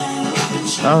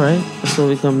All right, that's what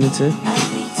we coming into.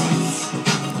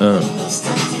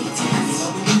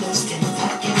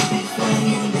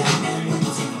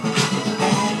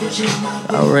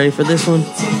 All ready for this one? I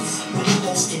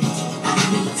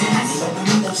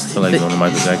feel like doing the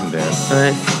Michael Jackson dance. All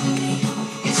right.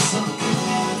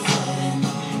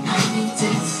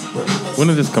 When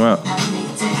did this come out?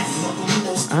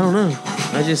 I don't know.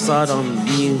 I just saw it on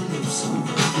View.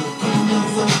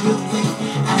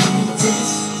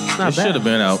 It's not It bad. should have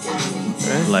been out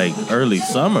like early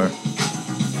summer.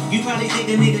 You probably think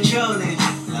a nigga trolling.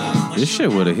 This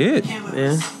shit would have hit.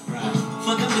 Yeah.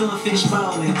 Fuck, I'm doing fish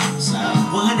bowling.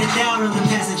 100 down on the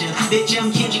passenger. Bitch,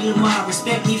 I'm Kendrick Lamar.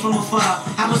 Respect me from afar.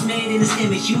 I was made in this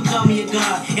image. You call me a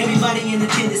god. Everybody in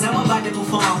attendance. I'm about to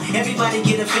perform. Everybody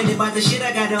get offended by the shit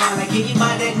I got on. Like, can you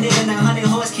buy that nigga 900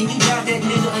 horse? Can you drive that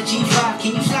nigga a G5?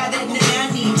 Can you fly that nigga?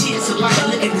 I need tears so I can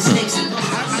look at the snakes.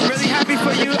 I'm really happy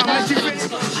for you. I'm let you finish.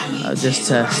 Just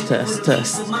test.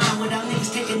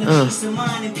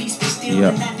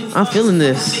 Yep. I'm feeling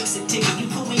this.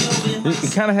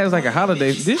 It kind of has like a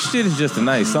holiday. This shit is just a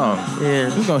nice song. Yeah.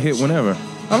 It's gonna hit whenever.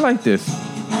 I like this.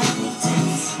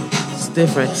 It's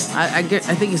different. I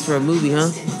think it's for a movie, huh?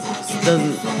 It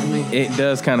doesn't. I mean, It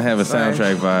does kind of have a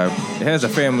soundtrack vibe. It has a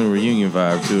family reunion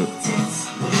vibe to it.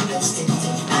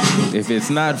 If it's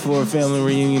not for a family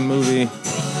reunion movie,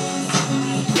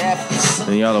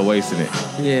 then y'all are wasting it.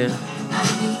 yeah.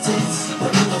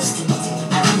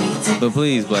 But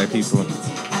please, black people,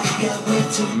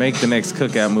 make the next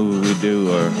cookout movie we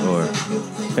do or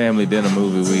family dinner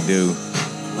movie we do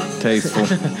tasteful.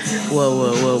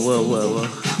 Whoa.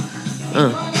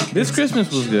 This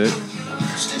Christmas was good.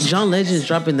 John Legend's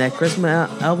dropping that Christmas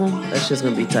album. That's just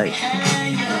gonna be tight.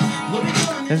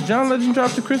 Has John Legend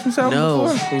dropped a Christmas album No,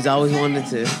 before? he's always wanted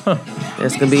to.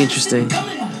 It's gonna be interesting.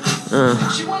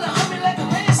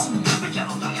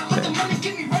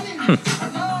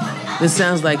 This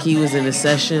sounds like he was in a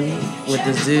session with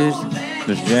this dude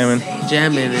Just jamming.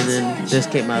 jamming, and then this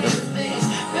came out of it.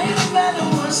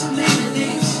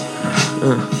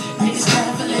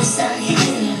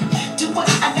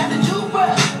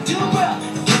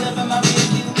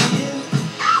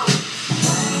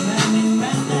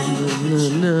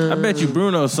 I bet you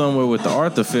Bruno's somewhere with the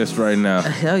Arthur Fist right now.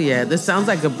 Hell yeah, this sounds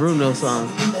like a Bruno song.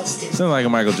 Sounds like a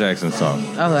Michael Jackson song.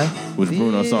 Okay. Which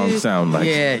Bruno songs sound like.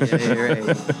 Yeah, you're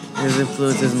right. His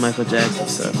influence is Michael Jackson,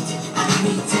 so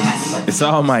It's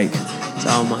all Mike. it's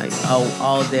all Mike.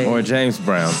 All day. Or James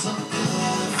Brown.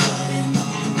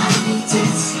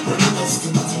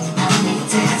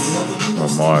 Or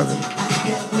Marvin.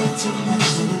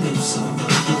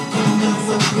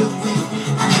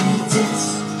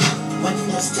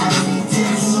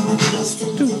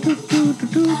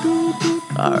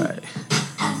 All right.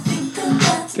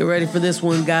 Get ready for this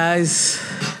one, guys.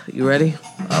 You ready?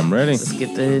 I'm ready. Let's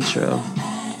get the intro.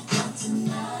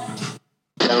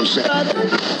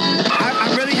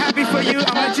 I'm really happy for you.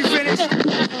 I'm let you finish.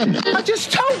 I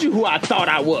just told you who I thought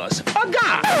I was. A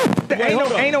guy.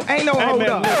 Ain't no hold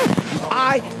up.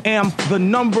 I am the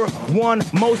number one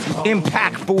most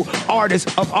impactful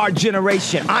artist of our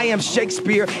generation. I am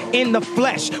Shakespeare in the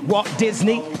flesh. Walt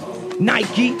Disney,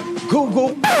 Nike,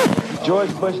 Google.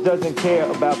 George Bush doesn't care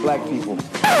about black people.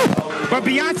 But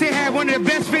Beyonce had one of the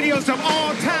best videos of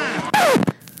all time.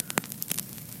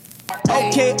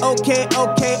 Okay.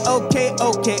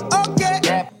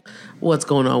 What's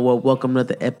going on? Well, welcome to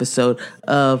another episode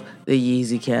of the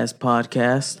Yeezy Cast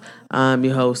podcast. I'm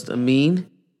your host, Amin.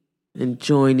 And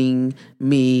joining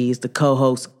me is the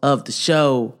co-host of the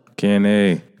show.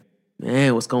 Kenny.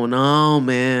 Man, what's going on,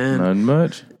 man? Nothing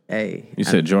much. Hey. You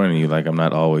said joining you like I'm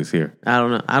not always here. I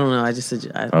don't know. I just said...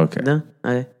 Okay. No?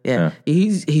 Yeah.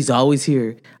 He's always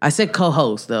here. I said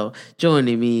co-host, though.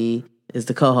 Joining me is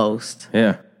the co-host.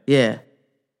 Yeah. Yeah.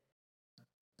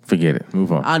 Forget it.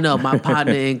 Move on. I know, my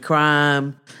partner in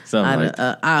crime. Something like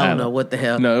that. I don't know what the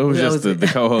hell. No, it was just the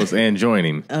co-host and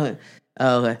joining. Okay.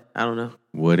 I don't know.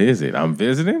 What is it? I'm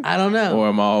visiting? I don't know. Or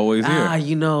am I always here?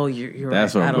 You know, you're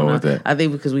That's right. where I'm I don't going know. with that. I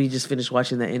think because we just finished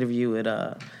watching that interview with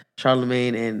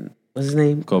Charlemagne and what's his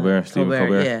name? Colbert, Stephen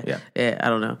Colbert. Yeah. I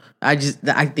don't know. I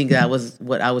think that was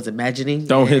what I was imagining.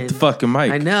 Don't hit the fucking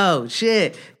mic. I know.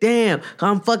 Shit. Damn.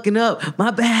 I'm fucking up.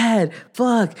 My bad.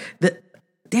 Fuck.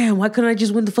 Damn. Why couldn't I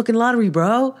just win the fucking lottery,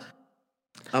 bro?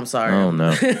 I'm sorry. Oh, no.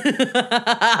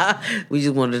 We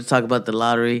just wanted to talk about the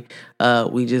lottery.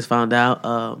 We just found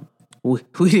out we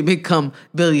didn't become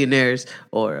billionaires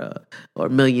or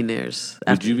millionaires.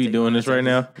 Would you be doing this right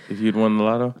now if you'd won the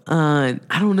lotto? I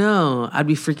don't know. I'd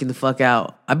be freaking the fuck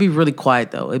out. I'd be really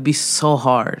quiet though. It'd be so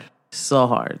hard.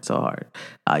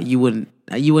 You wouldn't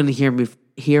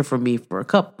hear from me for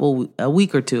a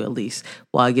week or two at least,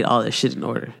 while I get all this shit in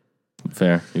order.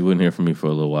 Fair. You wouldn't hear from me for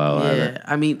a little while either.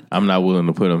 I mean, I'm not willing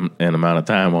to put an amount of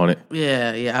time on it.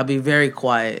 Yeah. I'll be very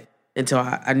quiet until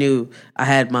I knew I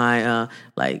had my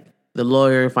like the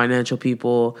lawyer, financial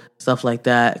people, stuff like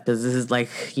that. Because this is like,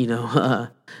 you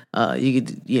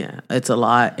could, it's a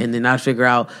lot. And then I'd figure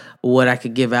out what I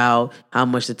could give out, how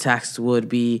much the taxes would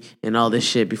be, and all this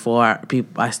shit before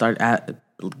I start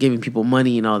giving people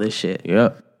money and all this shit.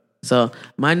 Yep. So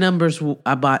my numbers,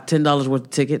 I bought $10 worth of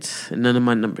tickets, and none of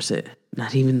my numbers hit.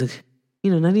 Not even the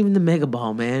Mega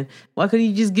Ball, man. Why couldn't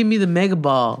you just give me the Mega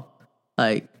Ball?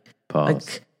 Like,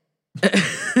 pause.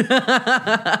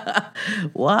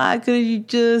 Why couldn't you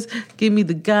just give me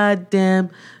the goddamn,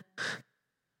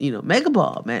 Mega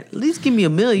Ball, man? At least give me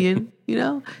 $1 million,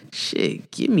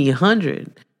 Shit, give me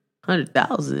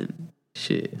 100,000.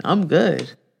 Shit, I'm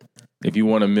good. If you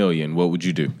won $1 million, what would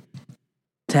you do?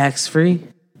 Tax free?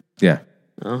 Yeah.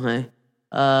 Okay.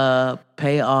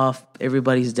 Pay off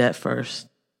everybody's debt first.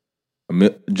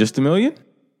 Just $1 million?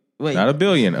 Wait. Not $1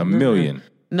 billion, $1 million.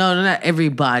 No, not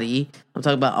everybody. I'm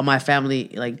talking about all my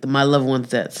family, like my loved ones'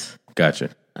 debts.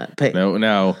 Gotcha.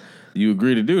 Now, you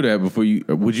agree to do that before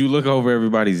would you look over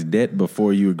everybody's debt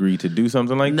before you agree to do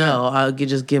something like that? No, I could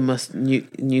just give them a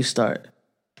new start.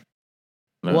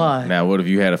 No. Why? Now, what if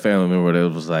you had a family member that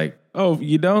was like, oh,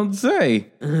 you don't say.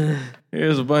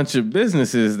 Here's a bunch of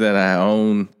businesses that I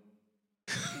own.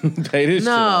 Pay this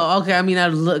shit off. Okay. I mean,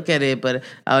 I'd look at it, but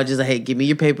I would just like, hey, give me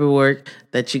your paperwork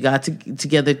that you got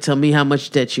together. Tell me how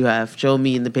much debt you have. Show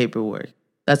me in the paperwork.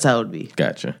 That's how it would be.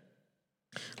 Gotcha.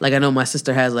 Like I know my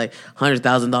sister has like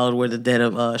 $100,000 worth of debt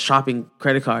of shopping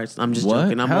credit cards. I'm just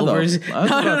joking. I'm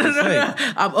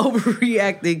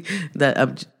overreacting. That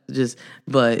I'm just,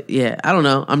 but yeah, I don't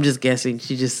know. I'm just guessing.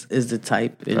 She just is the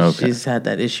type, and she's had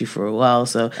that issue for a while.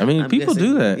 So I mean, people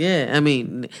do that. Yeah, I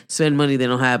mean, spend money they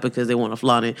don't have because they want to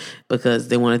flaunt it, because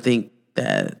they want to think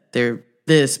that they're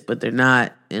this, but they're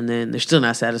not, and then they're still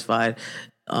not satisfied.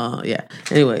 Yeah.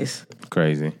 Anyways.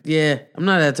 Crazy. Yeah, I'm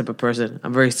not that type of person.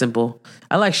 I'm very simple.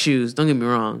 I like shoes. Don't get me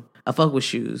wrong. I fuck with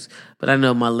shoes, but I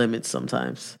know my limits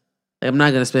sometimes. Like, I'm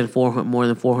not gonna spend more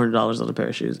than $400 on a pair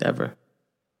of shoes ever.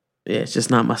 Yeah, it's just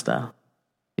not my style.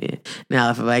 Yeah.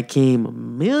 Now, if I became a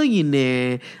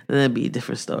millionaire, then that'd be a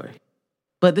different story.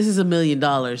 But this is $1 million,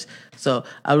 so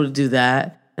I would do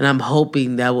that, and I'm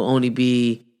hoping that will only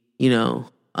be,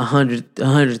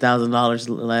 $100,000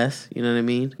 less. You know what I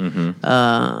mean?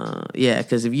 Mm-hmm. Yeah,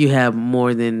 because if you have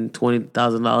more than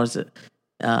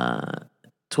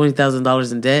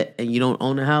 $20,000 in debt and you don't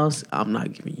own a house, I'm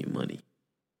not giving you money.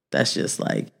 That's just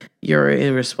like, you're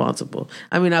irresponsible.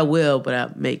 I mean, I will, but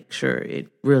I make sure it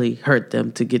really hurt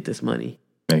them to get this money.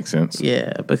 Makes sense.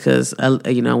 Yeah, because I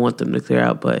want them to clear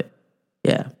out. But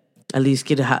yeah, at least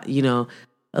get at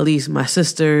least my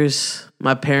sisters,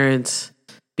 my parents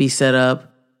be set up.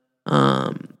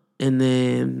 And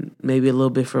then maybe a little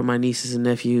bit for my nieces and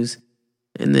nephews.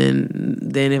 And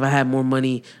then if I had more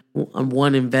money,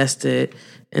 invest it,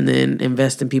 and then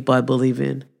invest in people I believe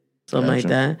in. Something like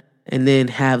that. And then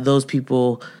have those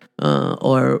people,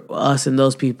 or us and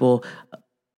those people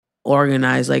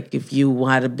organize. Like if you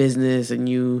had a business and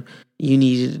you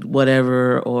needed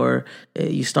whatever, or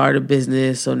you start a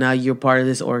business, so now you're part of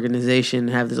this organization,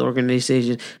 have this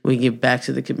organization, we give back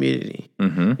to the community.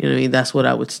 Mm-hmm. You know what I mean? That's what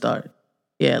I would start.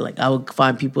 Yeah, like I would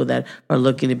find people that are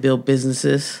looking to build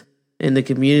businesses in the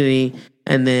community,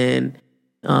 and then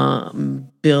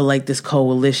build like this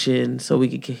coalition so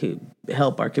we could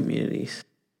help our communities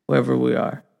wherever we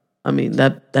are. I mean,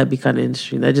 that'd be kind of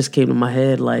interesting. That just came to my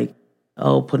head, like,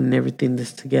 putting everything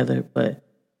this together. But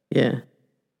yeah,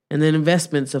 and then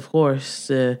investments, of course,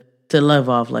 to live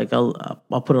off. Like I'll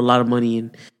put a lot of money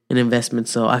in investments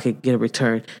so I could get a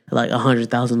return, like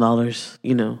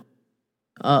 $100,000.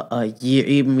 A year,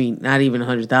 even not even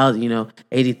 $100,000.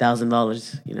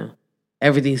 $80,000.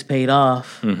 Everything's paid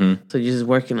off. Mm-hmm. So you're just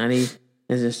working on it.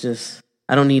 It's just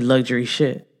I don't need luxury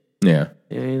shit. Yeah.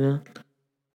 $1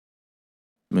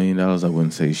 million, I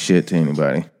wouldn't say shit to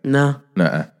anybody. No.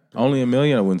 Nuh-uh. Only $1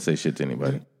 million, I wouldn't say shit to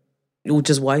anybody.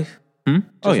 Just wife?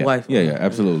 Oh yeah. Wife. Yeah,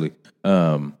 absolutely.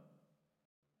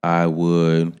 I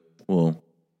would. Well,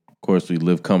 of course, we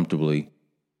live comfortably.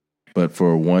 But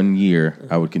for 1 year,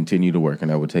 I would continue to work,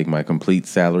 and I would take my complete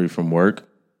salary from work,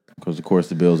 because, of course,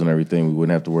 the bills and everything, we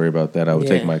wouldn't have to worry about that. I would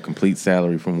take my complete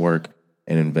salary from work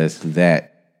and invest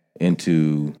that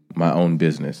into my own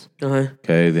business. Uh-huh.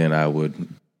 Okay, then I would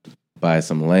buy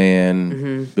some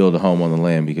land, build a home on the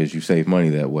land, because you save money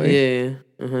that way. Yeah.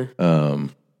 Uh-huh.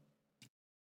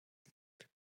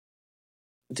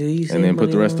 Do you? And then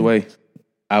put the rest away.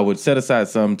 I would set aside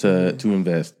some to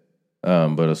invest.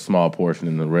 but a small portion,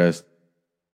 and the rest,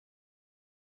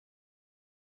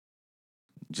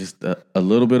 just a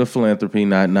little bit of philanthropy.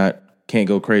 Not can't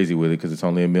go crazy with it because it's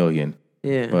only $1 million.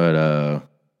 Yeah. But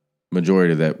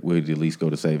majority of that would at least go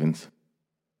to savings.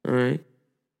 All right.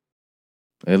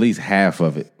 At least half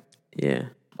of it. Yeah.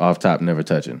 Off top, never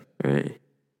touching. Right.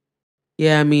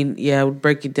 Yeah, I mean, I would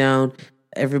break it down.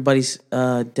 Everybody's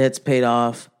debt's paid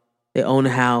off. They own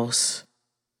a house.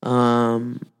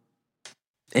 And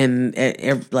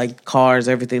like cars,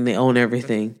 everything, they own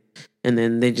everything. And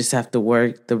then they just have to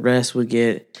work. The rest would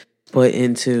get put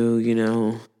into,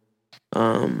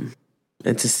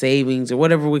 into savings or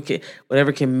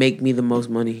whatever can make me the most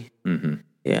money. Mm-hmm.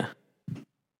 Yeah.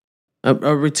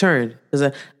 A return.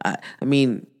 Because I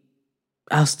mean,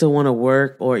 I'll still want to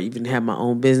work or even have my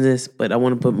own business, but I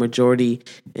want to put majority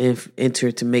into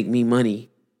it to make me money.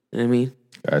 You know what I mean?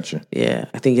 Gotcha. Yeah,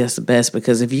 I think that's the best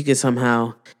because if you could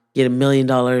somehow get $1 million,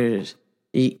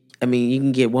 you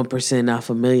can get 1% off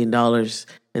 $1 million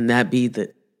and that be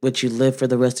what you live for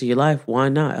the rest of your life. Why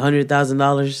not?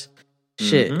 $100,000,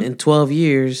 shit, in 12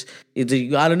 years, either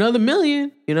you got another $1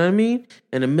 million, you know what I mean?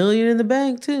 And $1 million in the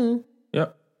bank too.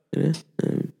 Yep. Yeah.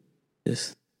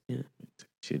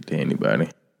 Shit to anybody.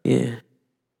 Yeah.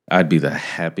 I'd be the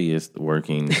happiest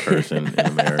working person in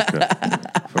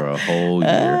America for a whole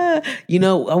year. We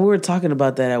were talking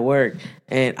about that at work,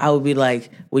 and I would be like,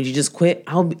 would you just quit?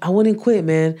 I wouldn't quit,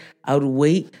 man. I would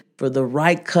wait for the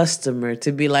right customer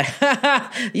to be like,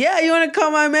 yeah, you want to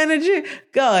call my manager?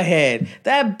 Go ahead.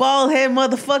 That bald head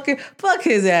motherfucker, fuck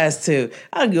his ass too.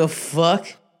 I don't give a fuck.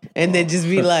 And then just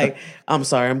be like, I'm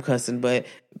sorry, I'm cussing, but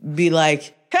be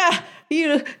like, ha!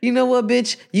 You know what,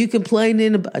 bitch? You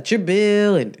complaining about your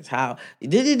bill and how you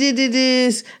did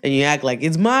this, and you act like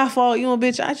it's my fault.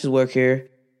 Bitch, I just work here.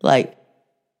 Like,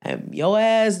 your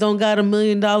ass don't got $1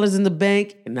 million in the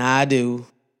bank, and I do.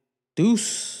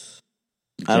 Deuce.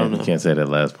 I don't know. You can't say that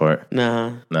last part.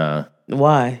 Nah.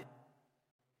 Why?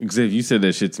 Because if you said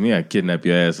that shit to me, I'd kidnap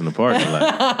your ass in the parking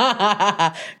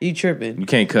lot. You tripping. You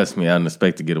can't cuss me out and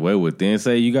expect to get away with it. Then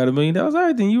say you got $1 million. All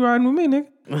right, then you riding with me, nigga.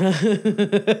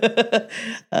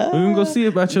 We can go see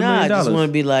about your $1 million. I just want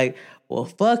to be like, well,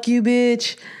 fuck you,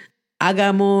 bitch. I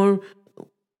got more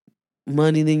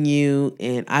money than you,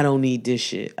 and I don't need this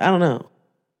shit. I don't know.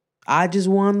 I just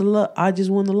won the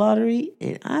lottery,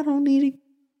 and I don't need it.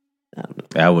 I don't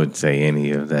know. I wouldn't say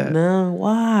any of that. No,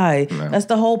 why? No. That's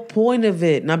the whole point of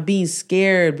it. Not being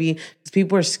scared. Because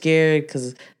people are scared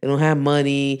because they don't have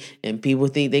money, and people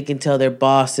think they can tell their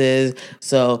bosses,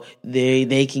 so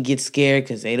they can get scared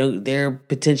because they're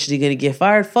potentially gonna get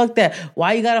fired. Fuck that.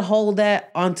 Why you gotta hold that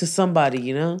onto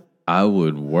somebody? I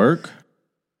would work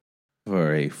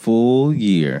for a full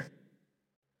year,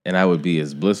 and I would be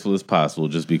as blissful as possible,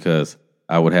 just because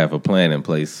I would have a plan in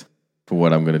place for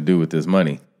what I'm gonna do with this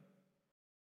money.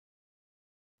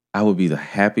 I would be the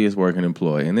happiest working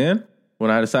employee. And then when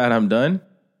I decide I'm done,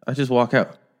 I just walk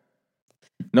out.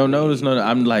 No notice, no.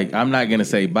 I'm not going to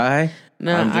say bye.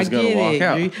 No, I'm just going to walk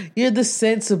out. You're the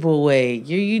sensible way.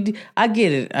 I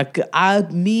get it.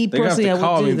 Me They personally, have to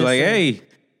call me and be like, same. hey,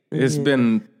 it's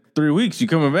been 3 weeks. You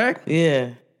coming back?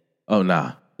 Yeah. Oh,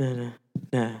 nah.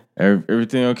 Nah.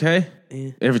 Everything okay?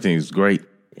 Yeah. Everything's great.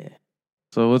 Yeah.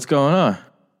 So what's going on?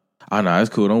 Oh, no, it's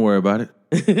cool. Don't worry about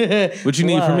it. What you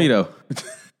need from me, though?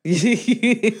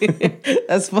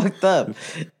 That's fucked up.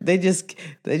 They just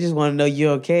want to know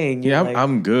you're okay. And you're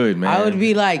I'm good, man. I would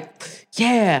be like,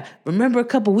 yeah, remember a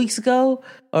couple weeks ago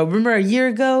or remember a year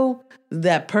ago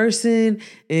that person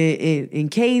in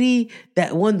Katy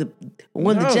that won the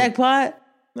jackpot?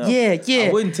 No. Yeah. I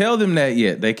wouldn't tell them that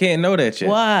yet. They can't know that yet.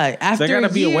 Why? After I gotta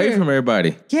be away from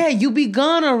everybody. Yeah, you be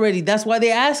gone already. That's why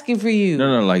they asking for you.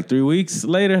 No, like 3 weeks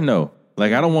later? No.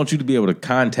 Like, I don't want you to be able to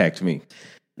contact me.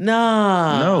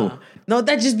 Nah. No,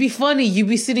 that'd just be funny. You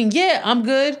be sitting, yeah, I'm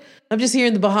good. I'm just here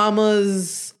in the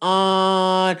Bahamas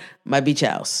on my beach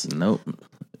house. Nope.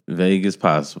 Vague as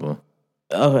possible.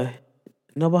 Okay.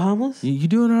 No Bahamas? You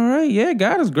doing all right? Yeah,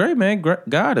 God is great, man.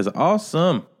 God is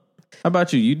awesome. How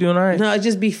about you? You doing all right? No, it'd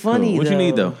just be funny, cool. What you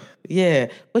need, though? Yeah.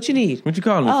 What you need? What you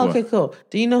calling me for? Oh, okay, cool.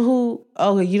 Do you know who?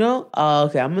 Okay, you know? Oh,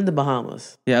 okay. I'm in the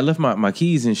Bahamas. Yeah, I left my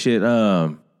keys and shit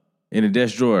in the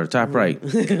desk drawer, top right.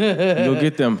 You go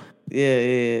get them.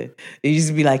 Yeah. You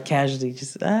just be like casually,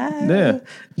 just Yeah.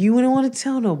 You wouldn't want to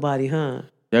tell nobody, huh?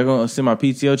 Y'all gonna send my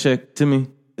PTO check to me?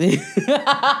 This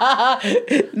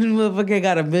motherfucker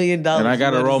got $1 million. And I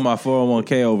gotta roll my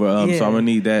 401k over, so I'm gonna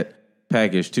need that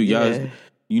package too. Y'all,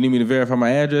 you need me to verify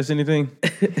my address, anything?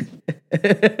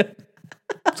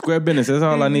 Square business. That's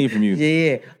all I need from you.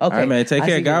 Yeah. Okay. All right, man. Take I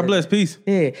care. see God that. bless. Peace.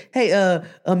 Yeah. Hey,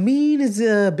 Amin has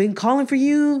been calling for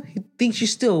you. He thinks you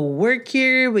still work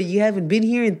here, but you haven't been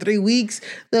here in 3 weeks.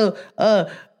 So,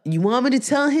 you want me to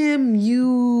tell him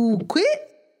you quit?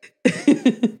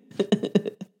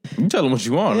 You tell him what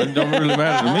you want. It don't really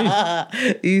matter to me.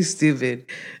 You stupid.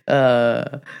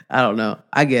 I don't know.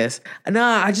 I guess.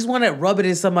 Nah, I just want to rub it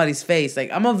in somebody's face. Like,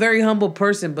 I'm a very humble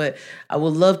person, but I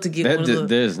would love to get That one just- of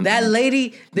there's that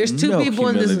lady. There's two no people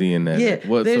in this. humility in that Yeah,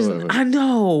 whatsoever. I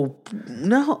know.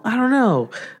 No, I don't know.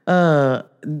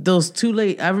 Those two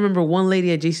I remember one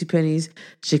lady at JCPenney's.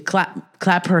 She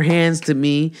clap her hands to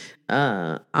me.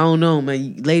 I don't know,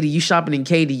 man. Lady, you shopping in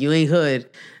Katy? You ain't hood.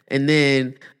 And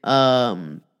then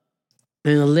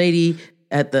and a lady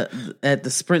at the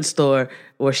Sprint store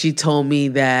where she told me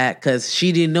that because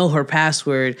she didn't know her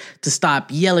password to stop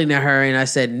yelling at her, and I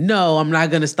said, no, I'm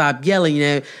not gonna stop yelling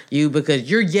at you because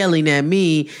you're yelling at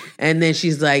me. And then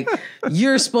she's like,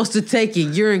 you're supposed to take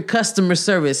it, you're in customer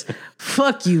service.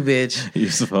 Fuck you, bitch. You're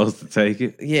supposed to take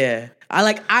it. Yeah,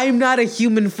 I'm not a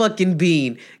human fucking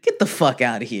being. Get the fuck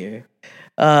out of here.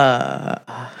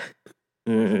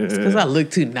 It's because I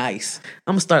look too nice.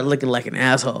 I'm gonna start looking like an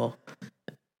asshole.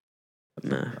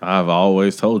 Nah. I've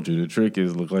always told you the trick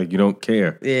is look like you don't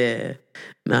care. Yeah.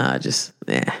 Nah, just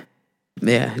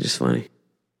just funny.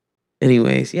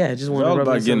 Anyways, yeah, just It's want to all rub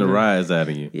about it getting a something. rise out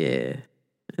of you. Yeah.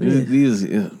 These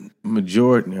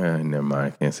majority. Never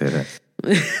mind. I can't say that.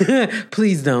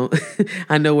 Please don't.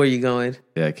 I know where you're going.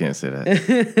 Yeah, I can't say that.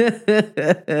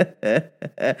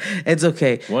 It's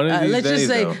okay. One of these let's days, just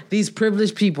say though. these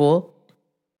privileged people.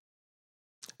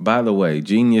 By the way,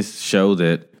 genius show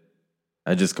that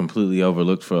I just completely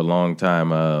overlooked for a long time.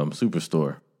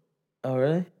 Superstore. Oh,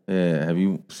 really? Yeah, have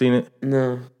you seen it?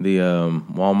 No. The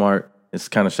Walmart. It's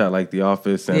kind of shot like The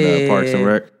Office and Yeah, Parks and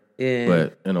Rec, Yeah.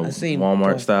 but in a I seen Walmart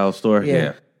Parks. style store. Yeah.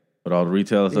 Yeah, with all the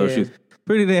retail associates.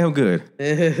 Pretty damn good.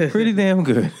 Pretty damn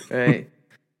good. Right.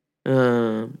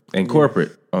 And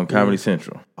corporate on Comedy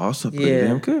Central. Also pretty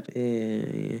damn good.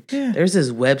 Yeah. There's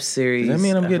this web series. Does that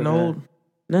mean I'm I getting forgot. old?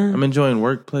 No. I'm enjoying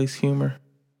workplace humor.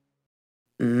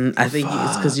 I think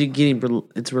it's because you're getting.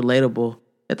 It's relatable.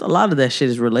 A lot of that shit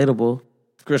is relatable.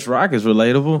 Chris Rock is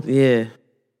relatable. Yeah.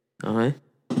 All right.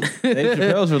 Dave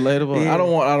Chappelle's relatable. Yeah. I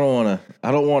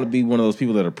don't want to be one of those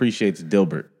people that appreciates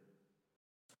Dilbert.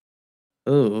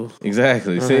 Ooh.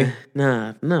 Exactly. See?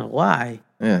 Nah. No. Why?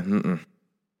 Yeah.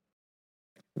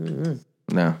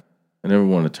 No. I never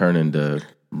want to turn into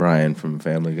Brian from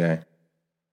Family Guy.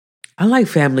 I like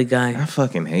Family Guy. I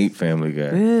fucking hate Family Guy.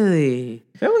 Really?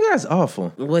 Family Guy's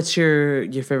awful. What's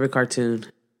your favorite cartoon?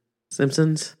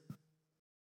 Simpsons?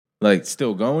 Like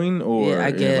still going or Yeah,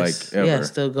 I guess. like ever? Yeah,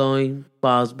 still going.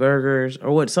 Bob's Burgers or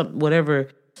whatever.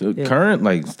 So yeah. current,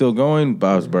 like still going,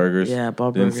 Bob's Burgers. Yeah,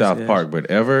 Bob's then Burgers, South yes. Park, but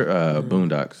ever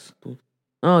Boondocks.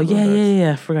 Oh yeah, Boondocks.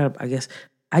 yeah. I forgot. I guess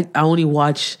I only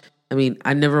watch. I mean,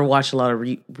 I never watched a lot of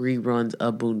reruns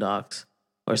of Boondocks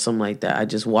or something like that. I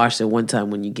just watched it one time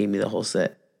when you gave me the whole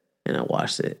set, and I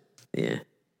watched it. Yeah,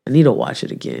 I need to watch it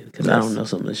again because I don't know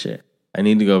some of the shit. I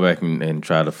need to go back and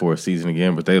try the 4th season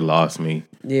again, but they lost me.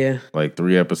 Yeah. Like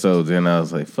 3 episodes in, I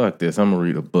was like, fuck this, I'm gonna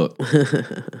read a book.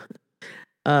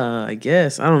 I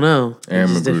guess. I don't know.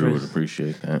 Aaron It's just Magruder different. would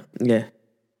appreciate that. Yeah,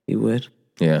 he would.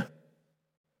 Yeah.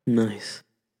 Nice.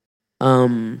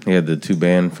 He had the 2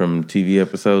 banned from TV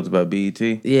episodes about BET.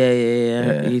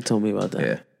 Yeah. You told me about that.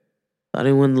 Yeah. I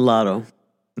didn't win the lotto.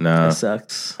 Nah, That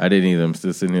sucks. I didn't either. I'm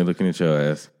still sitting here looking at your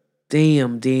ass.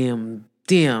 Damn.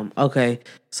 Okay,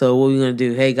 so what we gonna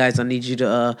do? Hey guys, I need you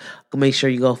to make sure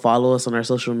you go follow us on our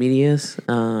social medias.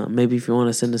 Maybe if you want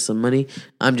to send us some money.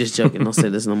 I'm just joking. Don't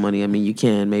send us no money. I mean, you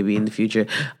can maybe in the future.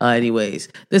 Anyways,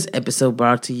 this episode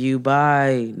brought to you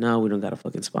by. No, we don't got a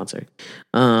fucking sponsor.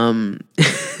 The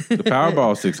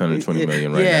Powerball 620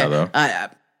 million right now, though.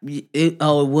 It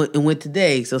went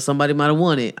today, so somebody might have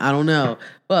won it. I don't know.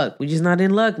 Fuck, we just not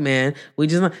in luck, man. We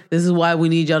just not. This is why we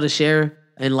need y'all to share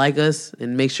and like us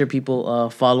and make sure people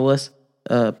follow us,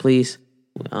 please.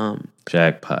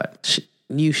 Jackpot.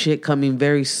 New shit coming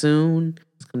very soon.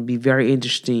 It's gonna be very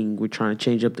interesting. We're trying to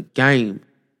change up the game.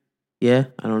 Yeah,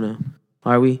 I don't know.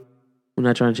 Are we? We're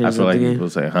not trying to I change feel up like the game. people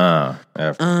say, huh?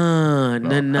 After. Nah.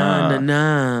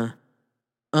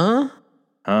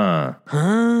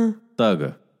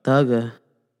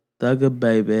 Thugger,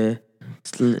 baby.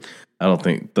 I don't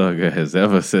think Thugger has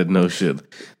ever said no shit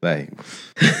like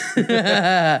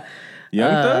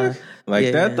Young Thug? Like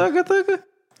yeah. that Thugger?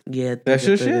 Yeah, That's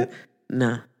your thugger. shit?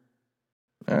 Nah.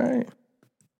 All right.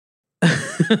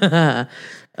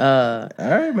 All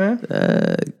right, man.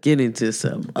 Get into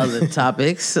some other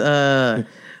topics.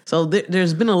 So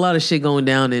there's been a lot of shit going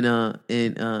down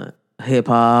in hip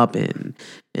hop and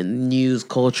news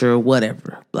culture,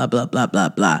 whatever. Blah blah blah blah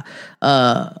blah.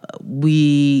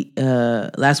 We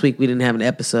last week we didn't have an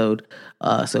episode,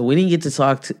 so we didn't get to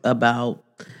talk about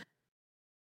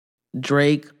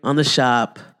Drake on The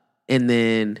Shop, and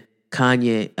then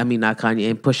Kanye. I mean, not Kanye,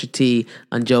 and Pusha T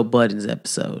on Joe Budden's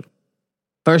episode.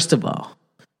 First of all,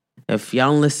 if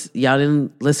y'all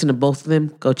didn't listen to both of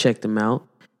them, go check them out.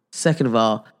 Second of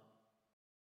all,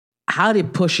 how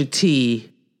did Pusha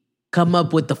T come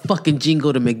up with the fucking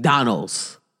jingle to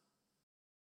McDonald's?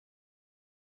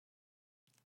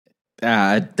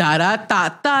 Da da da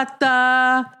da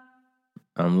da.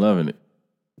 I'm loving it.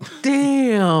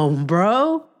 Damn,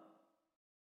 bro.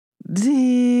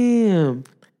 Damn.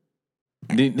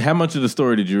 How much of the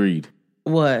story did you read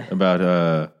What? about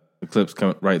the Clips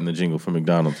writing the jingle for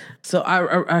McDonald's? So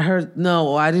I heard,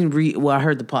 no, I didn't read, well, I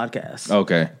heard the podcast.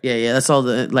 Okay. Yeah, that's all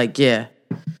yeah.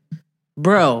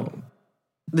 Bro,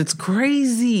 that's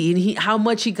crazy. And how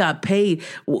much he got paid.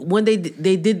 When they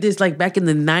did this like back in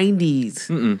the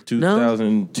 90s.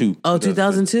 2002. Oh,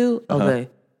 2002? Okay.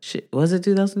 Shit, was it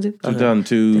 2002?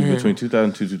 2002, Damn. between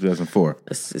 2002 and 2004.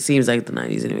 It seems like the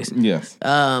 90s anyways. Yes.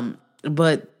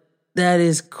 But that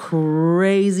is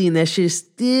crazy, and that shit is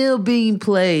still being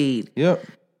played. Yep.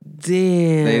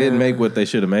 Damn. They didn't make what they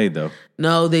should have made, though.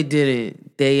 No, they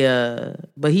didn't.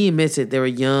 But he admits it. They were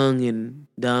young and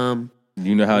dumb.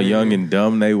 You know how young and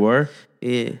dumb they were?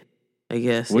 Yeah, I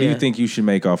guess. What do you think you should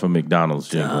make off a McDonald's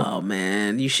jingle? Oh,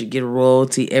 man. You should get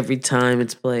royalty every time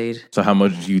it's played. So how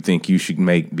much do you think you should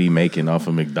be making off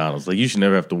of McDonald's? Like, you should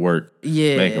never have to work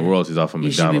making royalties off of You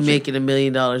McDonald's. should be making $1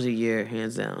 million a year,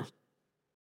 hands down.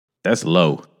 That's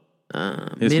low.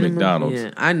 It's minimum, McDonald's.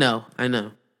 Yeah, I know.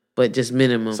 But just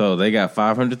minimum. So they got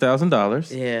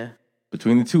 $500,000. Yeah.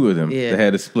 Between the two of them, Yeah. they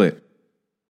had a split.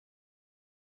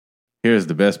 Here's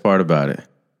the best part about it.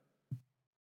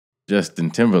 Justin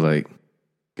Timberlake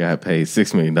got paid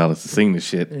 $6 million to sing the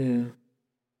shit. Yeah.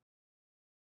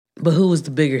 But who was the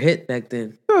bigger hit back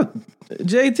then?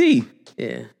 JT.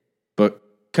 Yeah. But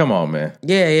come on, man.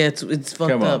 Yeah, it's fucked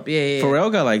Come on. up. Yeah.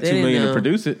 Pharrell got like They $2 didn't million to know.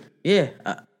 produce it. Yeah.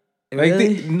 Like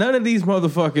Really? none of these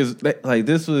motherfuckers, like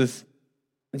this was.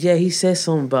 Yeah, he said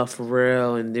something about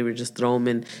Pharrell, and they were just throwing him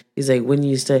in. He's like, when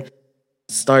you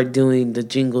start doing the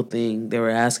jingle thing, they were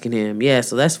asking him. Yeah,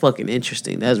 so that's fucking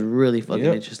interesting. That's really fucking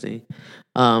interesting.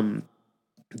 Da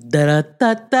da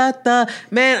da da da.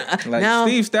 Man, Like now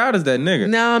Steve Stout is that nigga.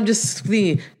 now I'm just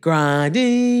thinking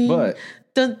grinding. But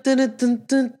Dun, dun, dun,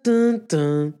 dun, dun,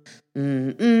 dun,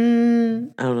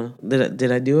 dun. I don't know.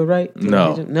 Did I do it right?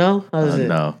 No. No? How was it?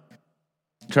 no.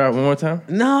 Try it one more time.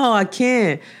 No, I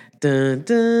can't. Dun,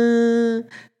 dun,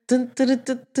 dun, dun,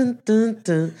 dun, dun, dun,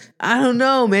 dun. I don't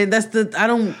know, man. That's I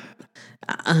don't.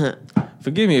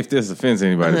 Forgive me if this offends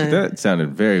anybody, but that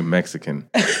sounded very Mexican.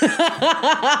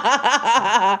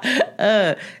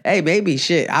 Hey, maybe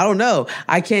shit. I don't know.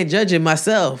 I can't judge it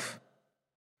myself.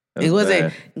 That's It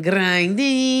wasn't bad.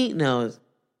 grinding. No.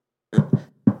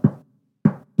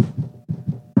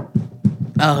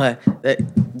 Okay.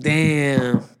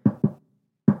 Damn.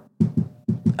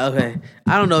 Okay.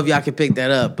 I don't know if y'all can pick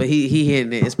that up, but he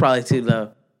hitting it. It's probably too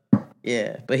low.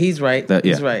 Yeah, but he's right.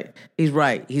 He's yeah. right. He's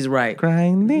right. He's right.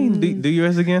 Grinding. Do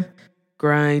yours again.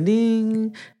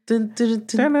 Grinding. Dun, dun,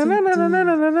 dun, dun,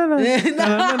 dun,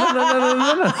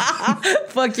 dun.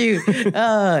 Fuck you.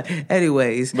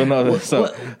 Anyways. But no,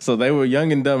 so they were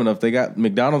young and dumb enough.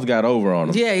 McDonald's got over on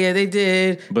them. Yeah, they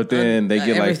did. But then they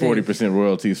get like everything. 40%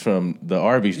 royalties from the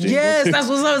Arby's jingle. Yes, that's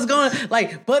what I was going.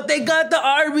 Like, but they got the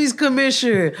Arby's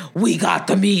commissioner. We got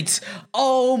the meats.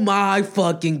 Oh my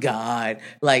fucking God.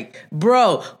 Like,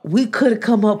 bro, we could have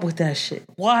come up with that shit.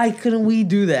 Why couldn't we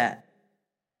do that?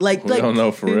 Like, We don't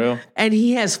know for real. And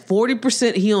he has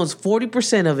 40%. He owns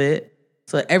 40% of it.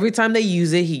 So every time they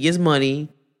use it, he gets money.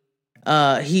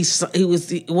 He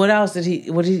was. What else did he?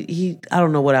 What did he? I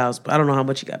don't know what else. I don't know how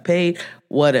much he got paid.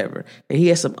 Whatever. And he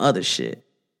has some other shit.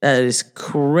 That is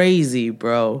crazy,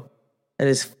 bro. That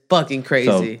is fucking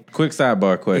crazy. So, quick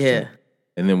sidebar question. Yeah.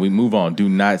 And then we move on. Do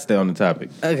not stay on the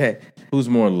topic. Okay. Who's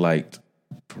more liked,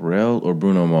 Pharrell or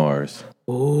Bruno Mars?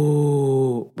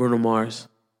 Ooh, Bruno Mars.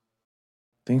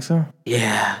 Think so?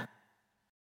 Yeah.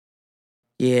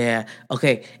 Yeah.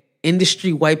 Okay.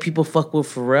 Industry white people fuck with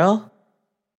Pharrell.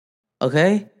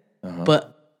 Okay?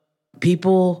 But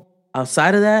people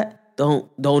outside of that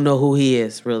don't know who he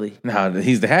is, really. No,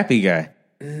 he's the happy guy.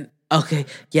 Okay.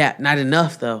 Yeah, not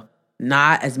enough though.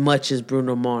 Not as much as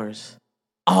Bruno Mars.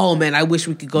 Oh man, I wish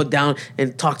we could go down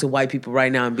and talk to white people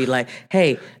right now and be like,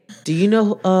 "Hey, do you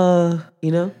know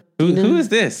Who is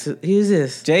this? Who's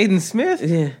this? Jaden Smith?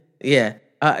 Yeah.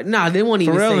 No, they won't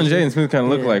even. Pharrell and say Jaden Smith kind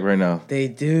of look like right now. They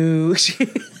do.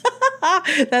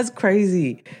 That's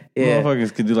crazy. Yeah.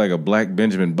 Motherfuckers could do like a Black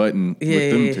Benjamin Button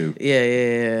with them two.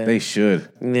 Yeah. They should.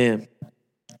 Yeah.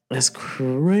 That's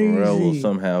crazy. Pharrell will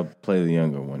somehow play the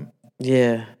younger one.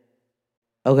 Yeah.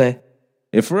 Okay.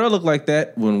 If Pharrell looked like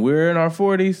that when we're in our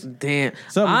 40s, damn,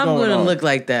 I'm going to on. look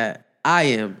like that. I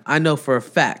am. I know for a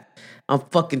fact. I'm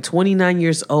fucking 29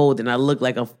 years old and I look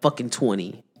like I'm fucking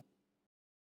 20.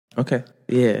 Okay.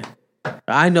 Yeah.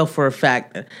 I know for a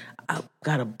fact that I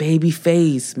got a baby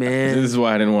face, man. This is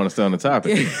why I didn't want to stay on the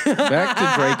topic. Back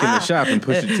to Drake in the shop and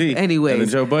Pusha T. Anyways, and the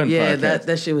Joe Budden podcast.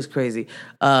 that shit was crazy.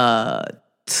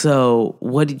 So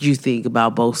what did you think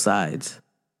about both sides?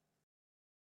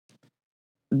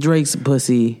 Drake's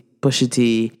pussy, Pusha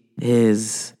T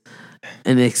is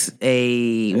It's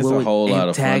a whole lot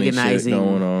of funny shit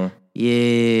going on.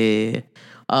 Yeah.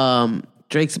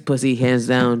 Drake's a pussy, hands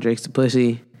down. Drake's a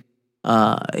pussy.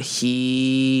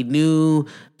 He knew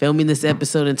filming this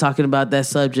episode and talking about that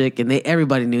subject, and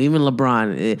everybody knew, even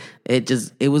LeBron.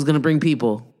 It was gonna bring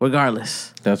people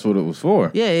regardless. That's what it was for.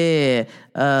 Yeah.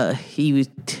 He was.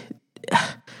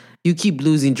 You keep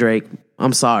losing, Drake.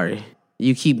 I'm sorry.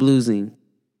 You keep losing.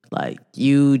 Like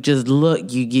you just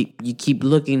look. You keep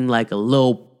looking like a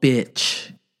little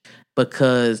bitch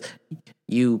because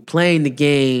you playing the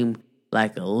game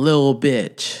like a little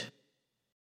bitch.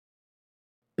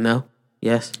 No?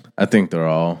 Yes? I think they're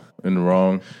all in the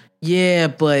wrong. Yeah,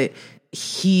 but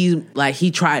he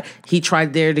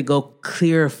tried there to go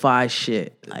clarify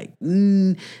shit. Like,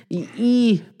 There's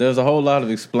a whole lot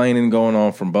of explaining going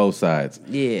on from both sides.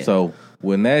 Yeah. So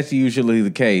when that's usually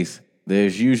the case,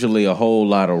 there's usually a whole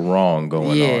lot of wrong going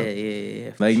on.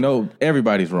 Yeah. Like, no,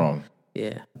 everybody's wrong.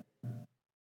 Yeah.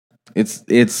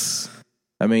 It's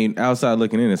I mean, outside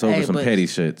looking in, it's over Hey, some petty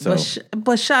shit. So,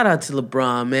 but shout out to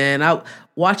LeBron, man.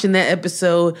 Watching that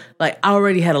episode, like I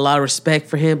already had a lot of respect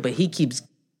for him, but he keeps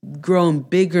growing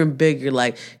bigger and bigger.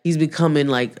 Like he's becoming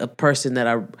like a person that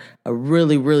I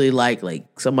really, really like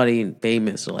somebody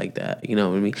famous or like that. You know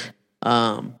what I mean?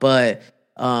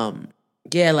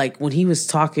 Yeah, like when he was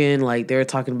talking, like they were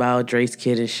talking about Drake's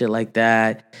kid and shit like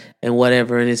that, and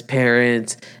whatever, and his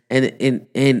parents, and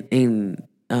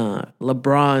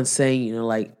LeBron saying, you know,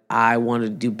 like I want to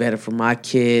do better for my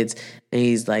kids, and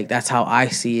he's like, that's how I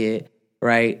see it,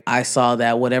 right? I saw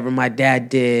that whatever my dad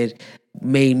did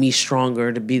made me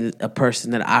stronger to be a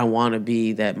person that I want to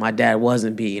be, that my dad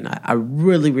wasn't being. I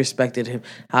really respected him.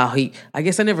 I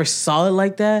guess I never saw it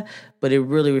like that, but it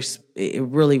really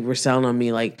resounded on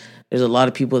me. Like there's a lot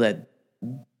of people that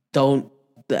don't.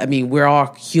 I mean, we're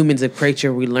all humans of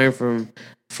nature. We learn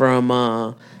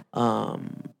from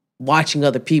watching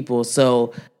other people.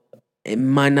 So it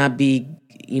might not be,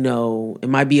 you know, it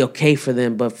might be okay for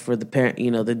them, but for the parent, you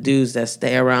know, the dudes that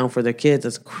stay around for their kids,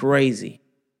 that's crazy.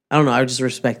 I don't know. I just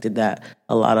respected that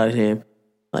a lot of him.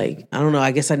 Like, I don't know.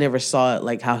 I guess I never saw it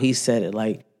like how he said it.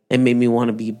 Like, it made me want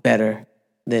to be better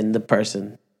than the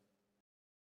person.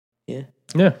 Yeah.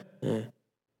 yeah. I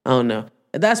don't know.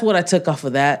 That's what I took off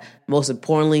of that. Most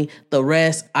importantly, the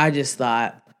rest, I just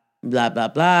thought, blah, blah,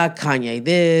 blah, Kanye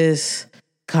this,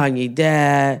 Kanye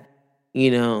that,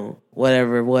 you know,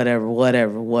 whatever. How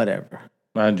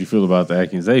did you feel about the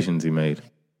accusations he made?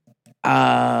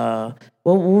 What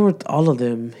were all of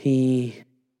them?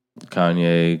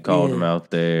 Kanye called him out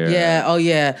there.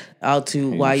 Yeah, out to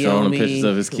Wyoming. Showing him pictures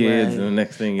of his kids, right. and the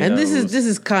next thing you and know, this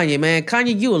is Kanye, man.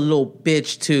 Kanye, you a little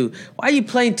bitch too. Why are you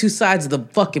playing two sides of the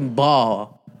fucking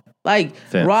ball? Like,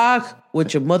 Fair. rock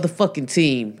with your motherfucking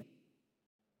team.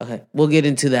 Okay, we'll get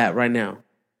into that right now.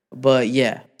 But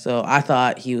yeah, so I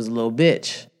thought he was a little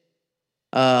bitch.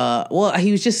 Well,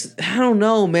 he was just, I don't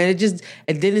know, man. It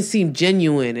didn't seem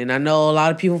genuine. And I know a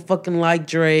lot of people fucking like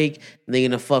Drake, and they're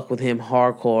gonna fuck with him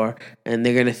hardcore, and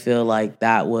they're gonna feel like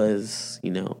that was,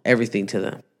 you know, everything to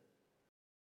them.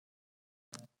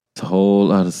 it's a whole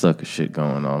lot of sucker shit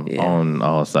going on on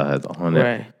all sides,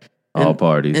 on all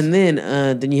parties. And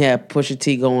then you have Pusha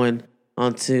T going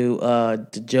onto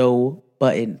the Joe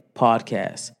Budden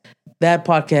podcast. That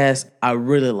podcast I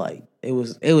really liked. It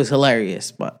was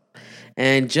hilarious,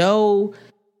 and Joe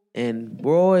and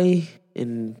Roy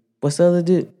and what's the other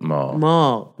dude?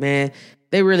 Maul, man.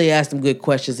 They really asked him good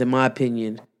questions, in my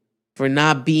opinion, for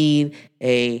not being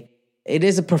it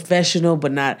is a professional,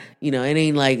 but not, you know, it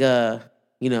ain't like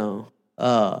HBO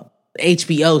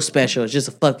special. It's just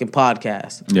a fucking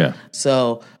podcast. Yeah.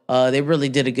 So they really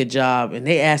did a good job, and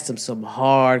they asked him some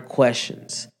hard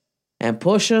questions. And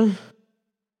Pusha,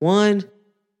 one,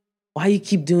 why you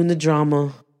keep doing the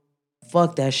drama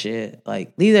fuck that shit.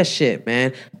 Like, leave that shit,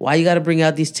 man. Why you got to bring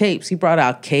out these tapes? He brought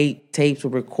out tapes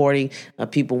with recording of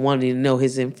people wanting to know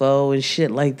his info and shit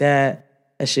like that.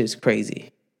 That shit was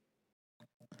crazy.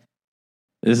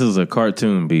 This is a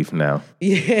cartoon beef now.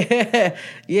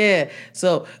 Yeah.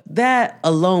 So that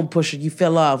alone, Pusha, you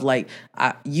fell off. Like,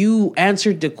 you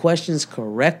answered the questions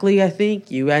correctly, I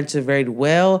think. You answered very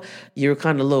well. You were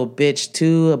kind of a little bitch,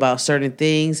 too, about certain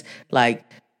things. Like,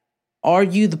 are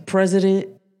you the president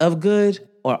of good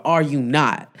or are you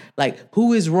not? Like,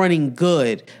 who is running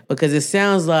good? Because it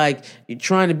sounds like you're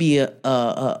trying to be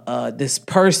this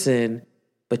person,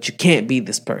 but you can't be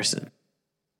this person.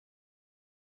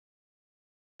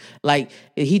 Like,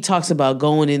 he talks about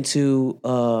going into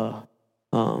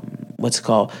what's it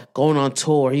called? Going on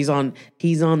tour. He's on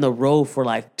the road for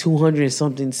like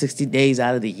 260 days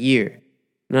out of the year.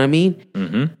 You know what I mean?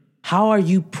 Mm-hmm. How are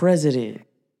you president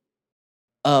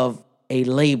of a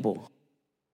label?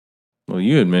 Well,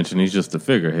 you had mentioned he's just a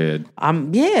figurehead.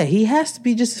 Yeah, he has to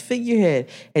be just a figurehead.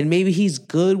 And maybe he's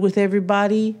good with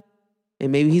everybody.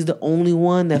 And maybe he's the only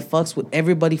one that fucks with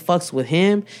everybody, fucks with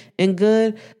him and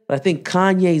good. But I think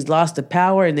Kanye's lost the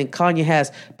power, and then Kanye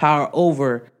has power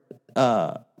over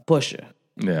Pusha.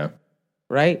 Yeah.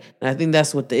 Right? And I think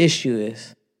that's what the issue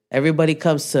is. Everybody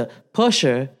comes to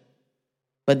Pusha,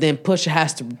 but then Pusha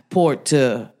has to report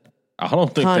to I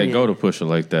don't think Kanye. they go to Pusha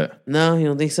like that. No, you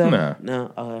don't think so? Nah.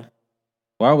 No.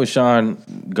 Why would Sean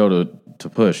go to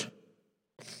Push?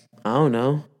 I don't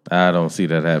know. I don't see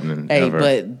that happening. Hey,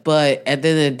 ever. but at the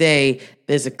end of the day,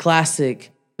 there's a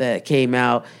classic that came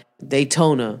out,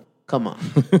 Daytona. Come on.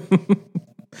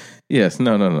 Yes,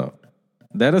 no.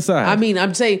 That aside. I mean,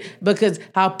 I'm saying because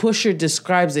how Pusha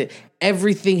describes it,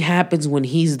 everything happens when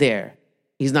he's there.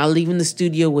 He's not leaving the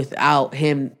studio without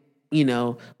him,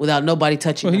 without nobody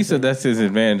touching him. Well, he said that's his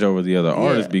advantage over the other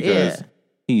artists because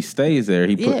he stays there.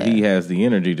 He has the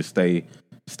energy to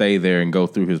stay there and go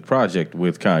through his project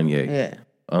with Kanye. Yeah.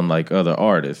 Unlike other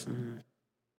artists. Mm-hmm.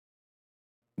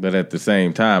 But at the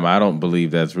same time, I don't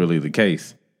believe that's really the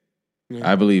case.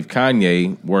 Yeah. I believe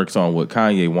Kanye works on what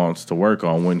Kanye wants to work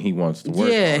on when he wants to work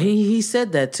on. Yeah, he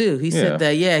said that too. He said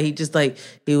that,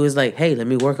 he was like, hey, let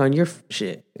me work on your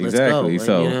shit. Let's exactly. go.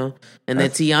 So, and then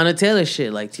Tiana Taylor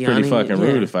shit. Like, Tiana, pretty fucking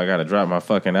rude if I got to drop my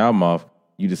fucking album off.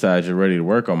 You decide you're ready to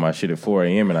work on my shit at 4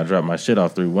 a.m. and I dropped my shit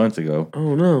off 3 months ago.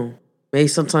 Oh, no. Maybe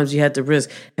sometimes you had to risk.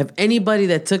 If anybody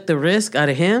that took the risk out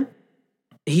of him,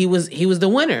 he was the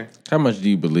winner. How much do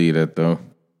you believe that though?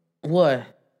 What?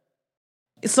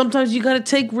 Sometimes you gotta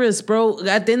take risks, bro.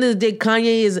 At the end of the day,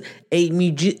 Kanye is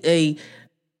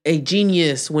a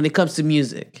genius when it comes to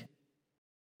music.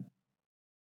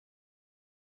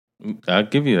 I'll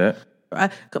give you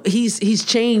that. He's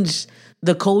changed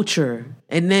the culture,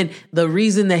 and then the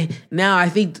reason that now I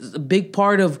think a big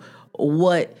part of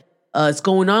what is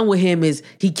going on with him is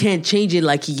he can't change it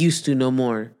like he used to no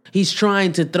more. He's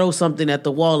trying to throw something at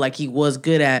the wall like he was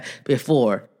good at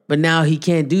before, but now he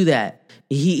can't do that.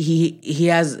 He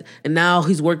has, and now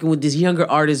he's working with this younger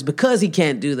artist because he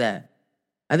can't do that.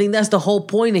 I think that's the whole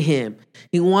point of him.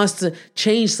 He wants to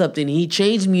change something. He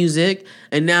changed music,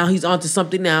 and now he's onto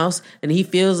something else, and he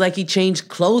feels like he changed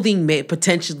clothing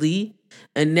potentially.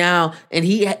 And now, and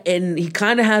he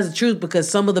kind of has the truth because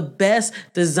some of the best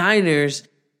designers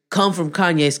come from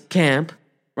Kanye's camp,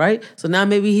 right? So now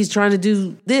maybe he's trying to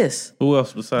do this. Who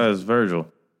else besides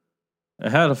Virgil?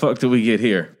 And how the fuck did we get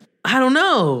here? I don't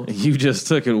know. You just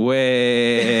took it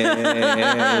way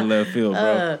left field,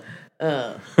 bro.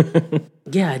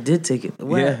 Yeah, I did take it.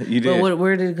 Yeah, you did. But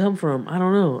where did it come from? I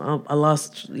don't know. I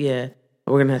lost. Yeah,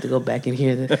 we're gonna have to go back and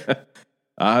hear this.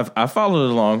 I followed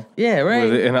along. Yeah, right.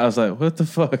 With it, and I was like, "What the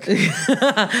fuck?"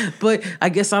 But I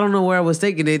guess I don't know where I was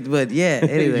taking it. But yeah,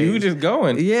 anyway, you were just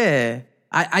going. Yeah,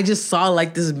 I just saw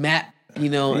like this map, Yeah,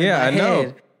 in my I know.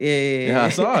 head. Yeah, I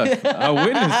saw it. I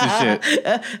witnessed the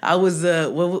shit. I was,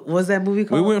 what was that movie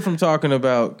called? We went from talking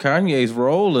about Kanye's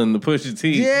role in the Pusha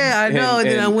T. Yeah, I know. And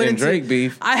then I went into Drake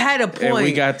beef. I had a point. And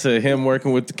we got to him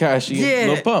working with Tekashi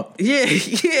and Lil Pump.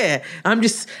 Yeah.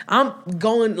 I'm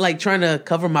going, like, trying to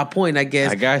cover my point, I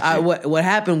guess. I got you. What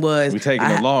happened was... We taking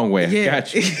a long way. Yeah. I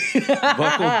got you.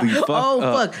 Buckle the fuck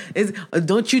up. Fuck.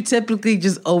 Don't you typically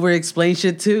just over-explain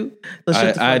shit, too?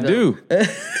 So I do.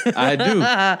 I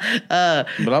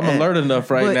do. But I'm alert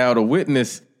enough right now to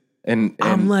witness, and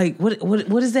I'm like,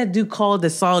 what is that dude called that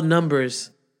saw numbers?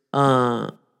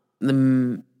 Talking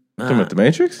about the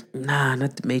Matrix? Nah,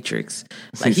 not the Matrix.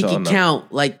 Like he saw can numbers.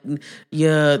 count. Like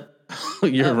you're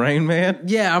Rain Man?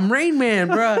 Yeah, I'm Rain Man,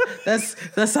 bro.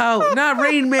 That's how. Not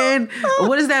Rain Man.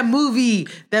 What is that movie?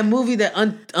 That movie that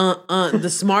the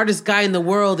smartest guy in the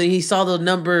world, and he saw the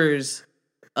numbers.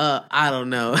 I don't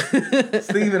know.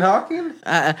 Stephen Hawking?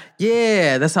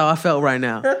 Yeah, that's how I felt right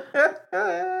now.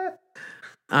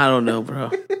 I don't know,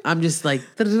 bro. I'm just like,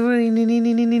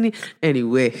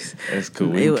 anyways. That's cool.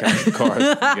 We can count the cars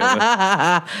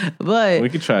together. But We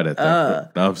can try that.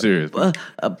 No, I'm serious. What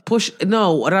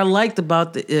I liked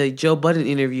about the Joe Budden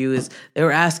interview is they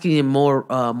were asking him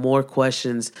more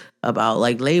questions about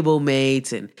like label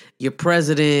mates and your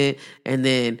president, and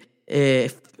then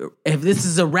if this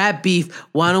is a rap beef,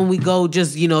 why don't we go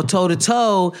just toe to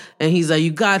toe? And he's like,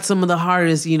 you got some of the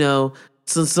hardest,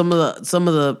 so some of the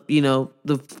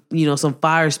some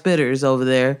fire spitters over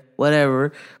there,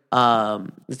 whatever.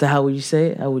 Is that how would you say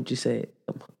it? How would you say it?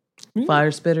 Fire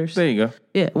spitters. There you go.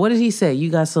 Yeah. What did he say? You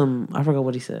got some. I forgot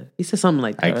what he said. He said something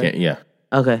like that. I can't. Yeah.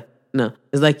 Okay. No,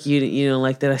 it's like you don't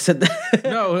like that I said that.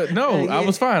 No. I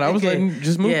was fine. I was letting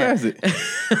just move past it.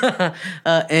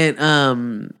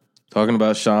 And talking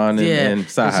about Sean and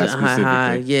Sci-Hi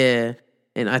specifically. Yeah,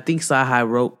 and I think Sci-Hi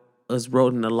was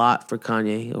written a lot for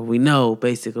Kanye. Or we know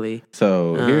basically.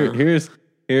 So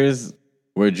here's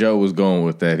where Joe was going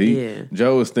with that.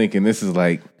 Joe was thinking this is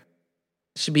like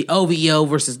should be OVO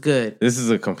versus good. This is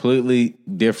a completely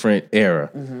different era,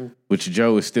 which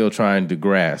Joe is still trying to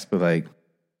grasp. But like,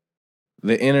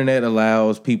 the internet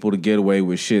allows people to get away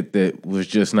with shit that was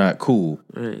just not cool.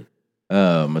 Right.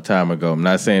 A time ago. I'm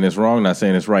not saying it's wrong, not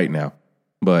saying it's right now,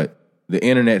 but the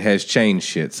internet has changed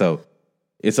shit. So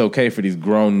it's okay for these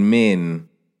grown men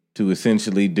to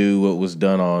essentially do what was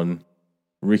done on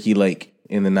Ricky Lake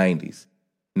in the 90s.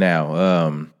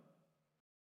 Now,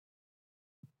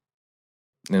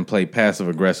 and play passive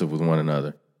aggressive with one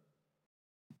another.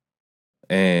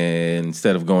 And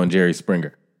instead of going Jerry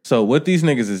Springer. So what these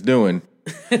niggas is doing,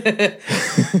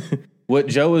 what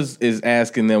Joe is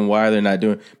asking them why they're not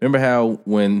doing. Remember how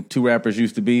when two rappers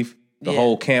used to beef, the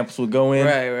whole camps would go in?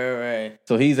 Right.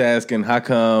 So he's asking how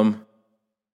come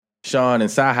Sean and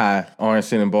Sci-Hi aren't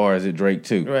sending bars at Drake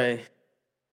too? Right.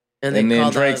 And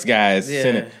then Drake's guys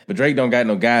send it. But Drake don't got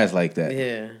no guys like that.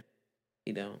 Yeah.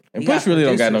 He don't. And Push really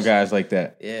don't got no guys like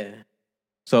that. Yeah.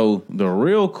 So the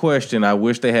real question I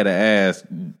wish they had to ask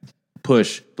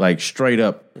Push, like straight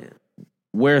up,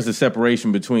 where's the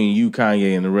separation between you,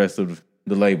 Kanye, and the rest of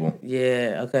the label?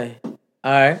 Yeah, okay.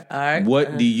 All right.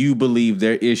 What do you believe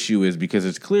their issue is? Because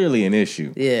it's clearly an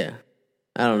issue. Yeah.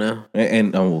 I don't know.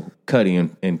 And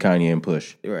Cudi and Kanye and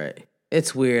Push. Right.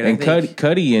 It's weird. And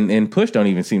Cudi and Push don't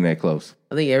even seem that close.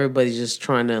 I think everybody's just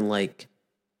trying to like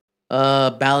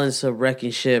balance a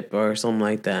wrecking ship or something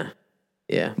like that.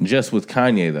 Yeah. Just with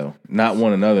Kanye though, not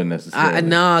one another necessarily.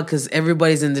 Nah, because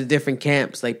everybody's in the different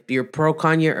camps. Like you're pro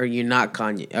Kanye or you're not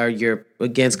Kanye, or you're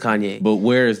against Kanye. But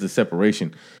where is the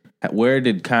separation? Where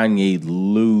did Kanye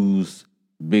lose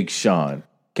Big Sean?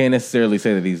 Can't necessarily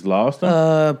say that he's lost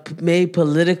him. Maybe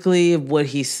politically, what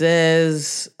he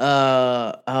says.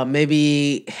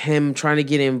 Maybe him trying to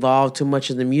get involved too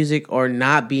much in the music, or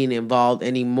not being involved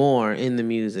anymore in the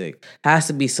music. Has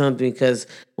to be something, because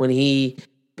when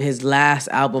his last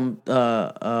album,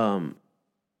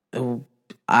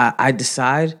 I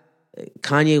Decide,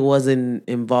 Kanye wasn't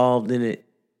involved in it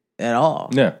at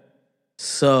all. Yeah.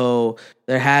 So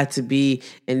there had to be,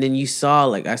 and then you saw,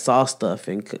 like, I saw stuff,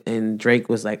 and Drake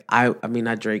was like,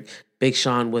 not Drake, Big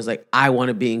Sean was like, I want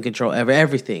to be in control of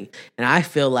everything. And I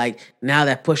feel like now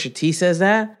that Pusha T says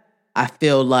that, I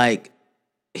feel like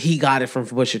he got it from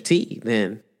Pusha T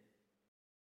then.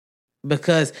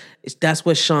 Because that's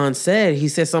what Sean said. He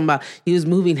said something about, he was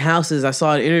moving houses. I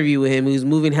saw an interview with him. He was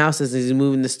moving houses and he's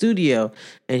moving the studio.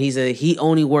 And he said he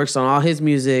only works on all his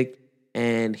music,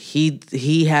 and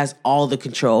he has all the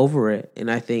control over it.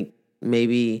 And I think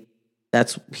maybe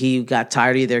that's, he got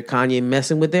tired of either Kanye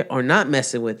messing with it or not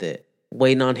messing with it,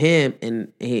 waiting on him,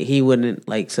 and he wouldn't,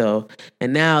 like, so.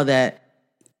 And now that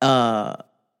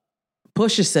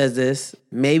Pusha says this,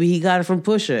 maybe he got it from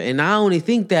Pusha. And I only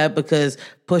think that because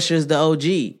Pusha's the OG.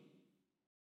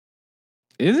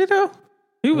 Is it though?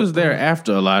 He was there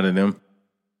after a lot of them.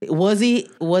 Was he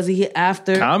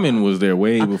after? Common was there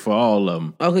way before all of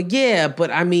them. Okay, yeah,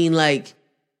 but I mean, like,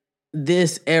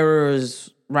 this era's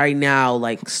right now,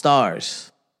 like,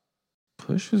 stars.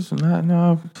 Push is not,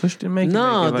 no. Push didn't make it.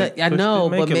 No, like, I know,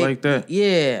 but maybe, like that.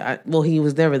 Yeah, well, he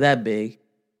was never that big.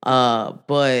 But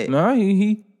no,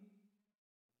 he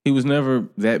was never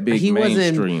that big. He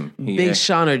mainstream. wasn't Big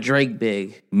Sean or Drake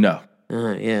big. No.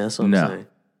 Yeah, that's what I'm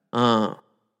saying.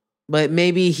 But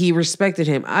maybe he respected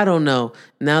him. I don't know.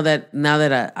 Now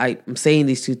that I'm saying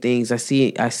these two things, I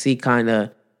see kind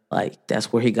of like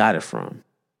that's where he got it from.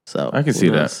 So I can see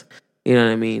that. You know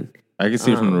what I mean? I can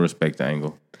see it from the respect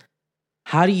angle.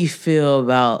 How do you feel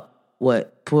about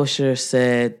what Pusha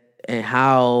said and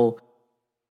how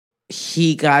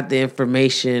he got the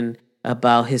information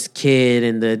about his kid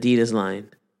and the Adidas line.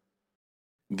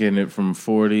 Getting it from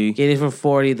 40. Getting it from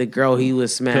 40, the girl he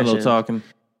was smashing. Pillow talking.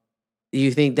 Do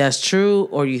you think that's true,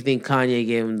 or do you think Kanye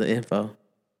gave him the info?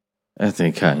 I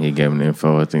think Kanye gave him the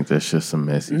info. I think that's just some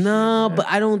messy shit. No, but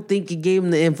I don't think he gave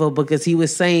him the info because he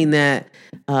was saying that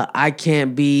I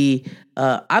can't be...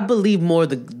 I believe more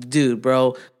the dude,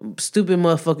 bro. Stupid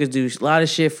motherfuckers do a lot of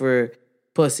shit for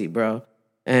pussy, bro.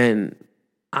 And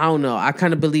I don't know. I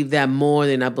kind of believe that more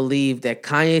than I believe that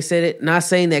Kanye said it. Not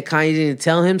saying that Kanye didn't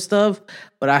tell him stuff,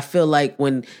 but I feel like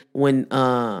when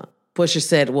Pusha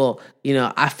said, well, you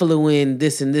know, I flew in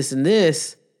this and this and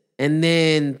this, and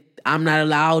then I'm not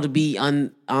allowed to be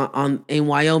on in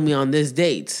Wyoming on this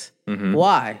dates. Mm-hmm.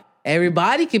 Why?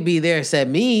 Everybody could be there except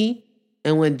me.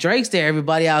 And when Drake's there,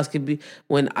 everybody else could be.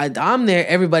 When I'm there,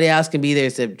 everybody else can be there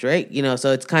except Drake. You know,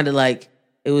 so it's kind of like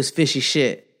it was fishy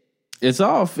shit. It's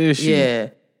all fishy. Yeah.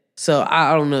 So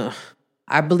I don't know.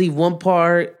 I believe one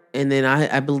part, and then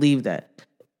I believe that.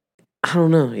 I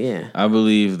don't know. Yeah. I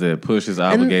believe that Push is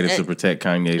obligated to protect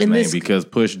Kanye's name because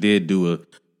Push did do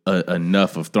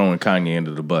enough of throwing Kanye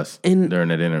under the bus during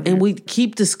that interview. And we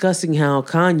keep discussing how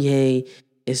Kanye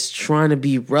is trying to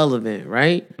be relevant,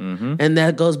 right? Mm-hmm. And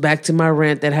that goes back to my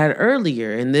rant that I had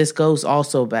earlier. And this goes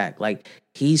also back. Like,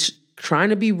 he's trying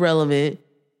to be relevant.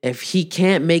 If he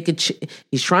can't make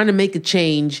he's trying to make a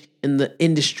change in the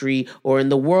industry or in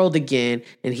the world again,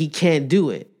 and he can't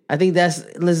do it. I think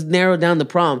let's narrow down the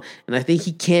problem. And I think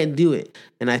he can't do it.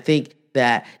 And I think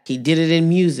that he did it in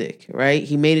music, right?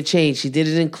 He made a change. He did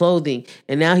it in clothing.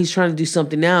 And now he's trying to do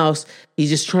something else. He's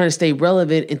just trying to stay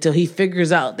relevant until he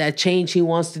figures out that change he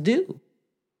wants to do.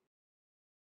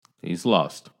 He's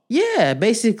lost. Yeah,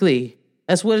 basically.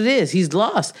 That's what it is. He's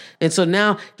lost. And so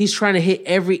now he's trying to hit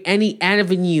any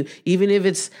avenue, even if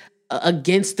it's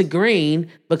against the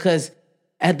grain, because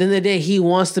at the end of the day, he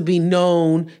wants to be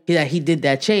known that he did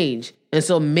that change. And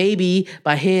so maybe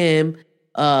by him,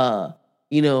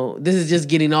 you know, this is just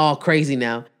getting all crazy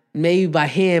now. Maybe by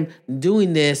him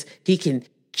doing this, he can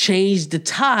change the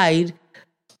tide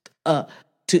to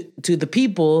the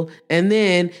people. And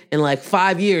then in like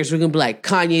 5 years, we're going to be like,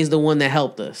 Kanye's the one that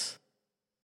helped us.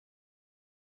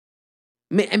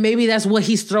 And maybe that's what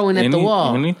he's throwing at the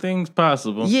wall. Anything's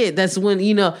possible. Yeah, that's when,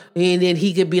 you know, and then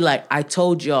he could be like, I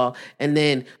told y'all. And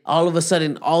then all of a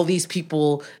sudden, all these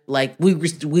people like we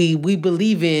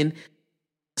believe in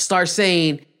start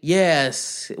saying,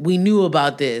 yes, we knew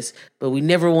about this, but we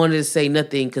never wanted to say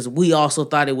nothing because we also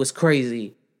thought it was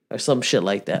crazy or some shit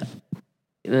like that.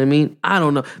 You know what I mean? I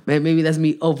don't know. Man, maybe that's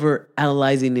me over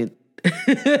analyzing it.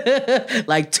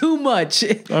 Like too much.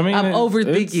 I mean, I'm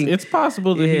overthinking. It's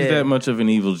possible that he's that much of an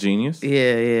evil genius.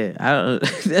 Yeah. I don't.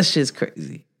 That shit's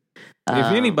crazy. If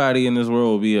anybody in this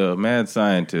world would be a mad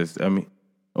scientist, I mean,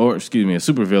 or excuse me, a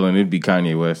supervillain, it'd be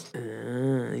Kanye West.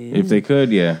 Yeah. If they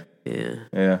could, yeah.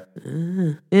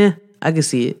 I can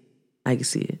see it.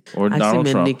 Or Donald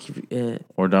Trump.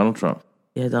 Or Donald Trump.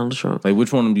 Yeah, Donald Trump. Like,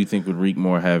 which one of them do you think would wreak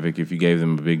more havoc if you gave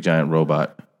them a big giant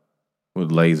robot with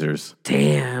lasers?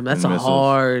 Damn, that's a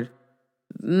hard.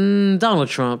 Donald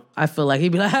Trump. I feel like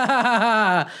he'd be like, ha, ha, ha,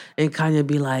 ha. And Kanye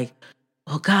be like,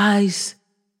 well, guys,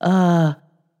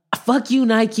 fuck you,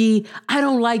 Nike. I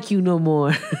don't like you no more.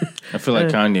 I feel like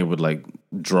Kanye would like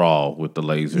draw with the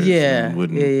lasers. And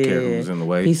wouldn't care who was in the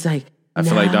way. He's like, I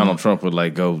feel like Donald Trump would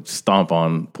like go stomp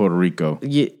on Puerto Rico.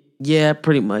 Yeah,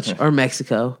 pretty much. Or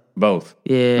Mexico. Both.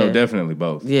 Yeah. No, definitely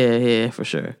both. Yeah, for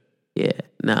sure. Yeah,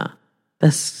 nah.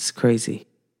 That's crazy.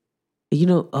 You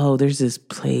know, there's this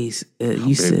place. How big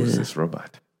was this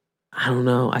robot? I don't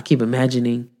know. I keep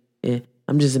imagining. Yeah,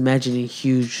 I'm just imagining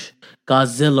huge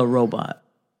Godzilla robot.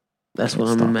 That's what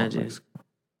I'm imagining.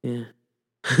 Yeah.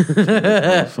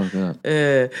 Fuck up.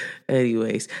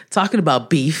 Anyways, talking about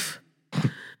beef.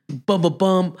 Bum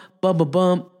bum.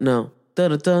 No. Da.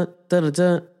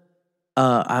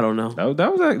 I don't know. That was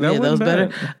better.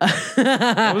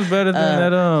 That was better than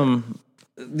that.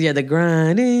 Yeah, the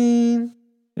grinding.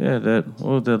 Yeah, what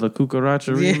was that? La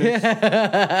Cucaracha remix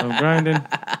of grinding.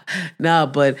 No,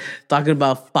 but talking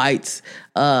about fights.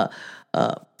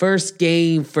 First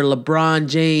game for LeBron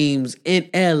James in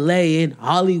LA in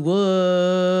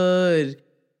Hollywood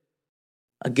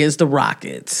against the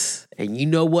Rockets. And you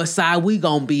know what side we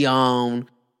gonna be on?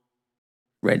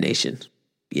 Red Nation.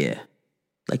 Yeah.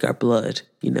 Like our blood,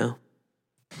 you know.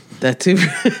 That too.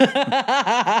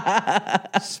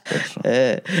 Special.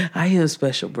 I am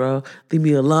special, bro. Leave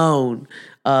me alone.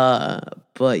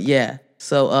 But yeah.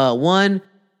 So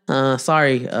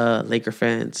sorry, Laker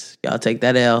fans. Y'all take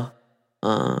that L.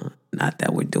 Not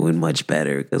that we're doing much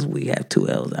better because we have 2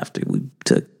 L's after we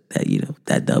took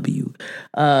that W.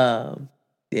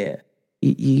 Yeah.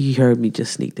 You heard me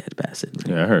just sneak that past it.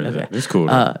 Yeah, I heard that. It's cool.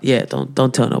 Yeah,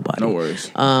 don't tell nobody. No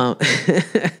worries.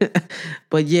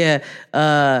 But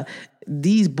yeah,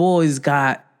 these boys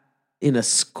got in a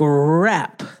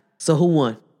scrap. So who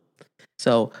won?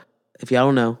 So if y'all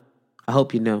don't know, I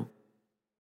hope you know.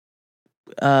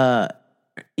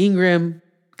 Ingram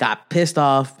got pissed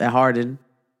off at Harden,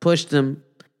 pushed him,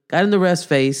 got in the ref's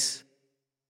face.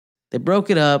 They broke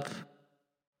it up.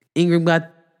 Ingram got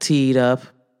teed up.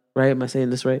 Right? Am I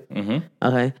saying this right? Mm-hmm.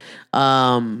 Okay.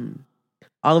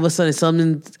 All of a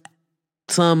sudden,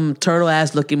 some turtle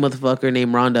ass looking motherfucker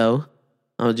named Rondo.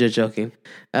 I'm just joking.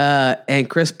 And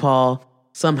Chris Paul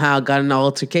somehow got an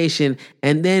altercation,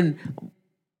 and then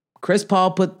Chris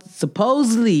Paul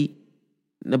supposedly,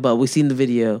 but we seen the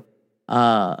video.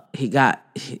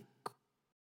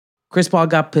 Chris Paul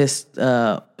got pissed,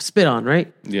 spit on,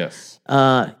 right? Yes.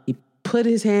 He put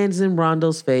his hands in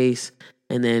Rondo's face,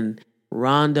 and then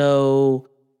Rondo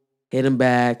hit him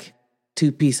back,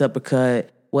 2-piece uppercut,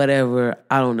 whatever,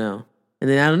 I don't know. And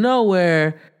then out of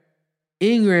nowhere,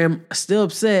 Ingram, still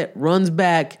upset, runs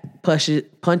back,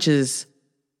 punches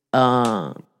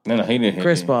No, he didn't hit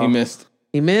Chris me. Paul. He missed.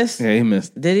 He missed? Yeah, he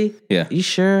missed. Did he? Yeah. You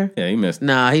sure? Yeah, he missed.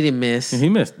 Nah, he didn't miss. He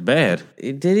missed bad.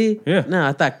 Did he? Yeah. No,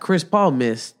 I thought Chris Paul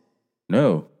missed.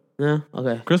 No. No?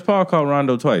 Okay. Chris Paul caught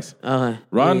Rondo twice. Okay.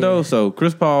 Rondo, Yeah. so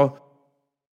Chris Paul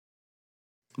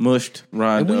mushed And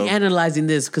Rondo. we analyzing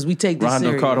this because we take this Rondo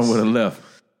serious. caught him with a left.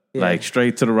 Yeah. Like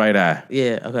straight to the right eye.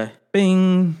 Yeah, okay.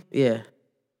 Bing. Yeah.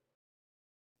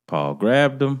 Paul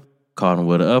grabbed him, caught him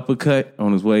with an uppercut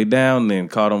on his way down, then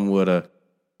caught him with a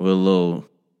little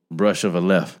brush of a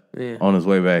left Yeah. on his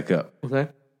way back up. Okay.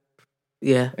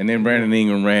 Yeah. And then Brandon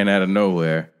Ingram ran out of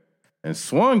nowhere and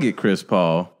swung at Chris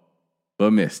Paul,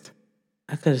 but missed.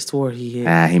 I could have swore he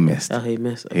hit. He missed. Oh, he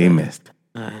missed. He missed.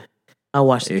 All right. I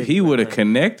watched it. If he would have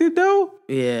connected, though,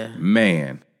 Yeah.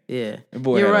 man. Yeah. That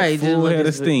boy You're had a right. full Didn't look head of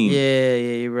as- steam. Yeah,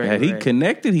 you're right. Had he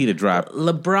connected, he'd have dropped.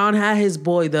 LeBron had his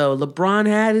boy, though. LeBron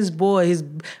had his boy, his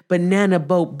banana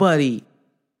boat buddy.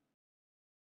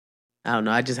 I don't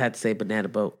know. I just had to say banana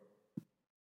boat.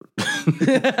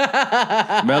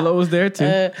 Melo was there, too.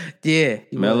 Yeah.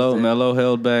 he was there. Melo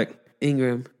held back.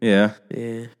 Ingram. Yeah.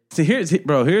 Yeah. See,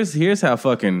 here's how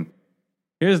fucking,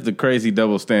 here's the crazy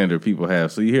double standard people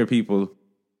have. So you hear people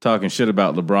talking shit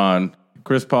about LeBron.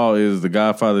 Chris Paul is the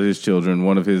godfather of his children,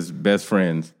 one of his best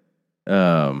friends.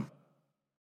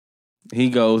 He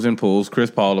goes and pulls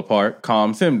Chris Paul apart,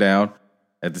 calms him down.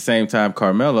 At the same time,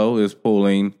 Carmelo is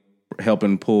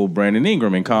helping pull Brandon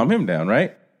Ingram and calm him down,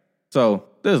 right? So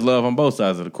there's love on both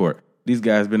sides of the court. These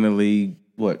guys been in the league,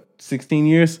 16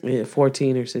 years? Yeah,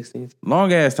 14 or 16.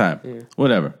 Long ass time. Yeah.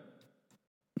 Whatever.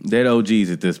 They're the OGs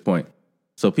at this point.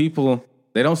 So people,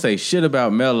 they don't say shit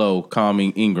about Melo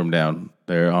calming Ingram down.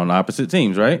 They're on opposite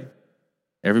teams, right?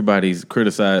 Everybody's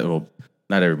criticized, well,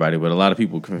 not everybody, but a lot of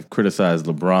people criticize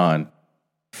LeBron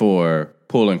for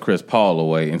pulling Chris Paul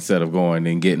away instead of going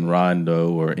and getting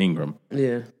Rondo or Ingram.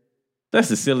 Yeah. That's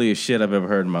the silliest shit I've ever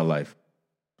heard in my life.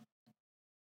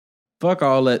 Fuck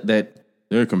all that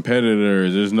they're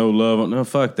competitors, there's no love. No,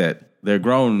 fuck that. They're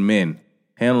grown men.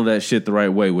 Handle that shit the right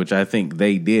way, which I think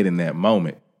they did in that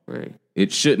moment. Right.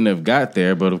 It shouldn't have got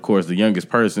there, but of course the youngest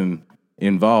person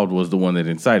involved was the one that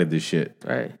incited this shit.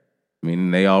 Right. I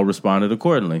mean, they all responded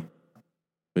accordingly.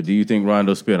 But do you think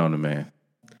Rondo spit on the man?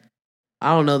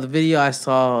 I don't know. The video I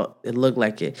saw, it looked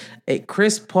like it.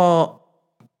 Chris Paul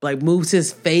moves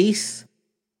his face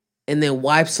and then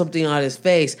wipes something on his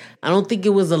face. I don't think it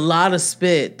was a lot of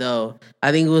spit though.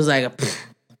 I think it was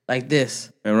like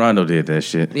this. And Rondo did that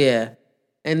shit. Yeah.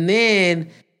 And then,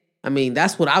 I mean,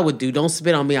 that's what I would do. Don't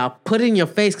spit on me. I'll put it in your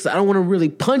face because I don't want to really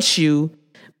punch you.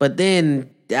 But then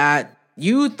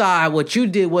you thought what you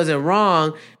did wasn't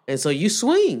wrong, and so you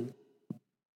swing.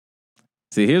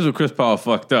 See, here's where Chris Paul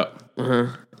fucked up. Uh-huh.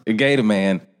 It gave the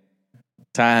man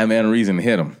time and a reason to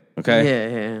hit him. Okay?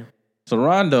 Yeah. So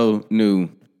Rondo knew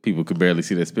people could barely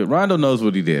see that spit. Rondo knows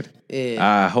what he did.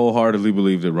 Yeah. I wholeheartedly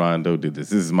believe that Rondo did this.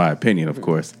 This is my opinion, of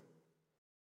course.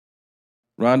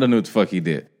 Rondo knew what the fuck he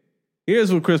did.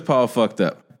 Here's where Chris Paul fucked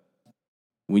up.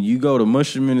 When you go to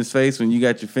mush him in his face, when you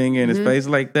got your finger in his face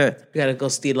like that. You gotta go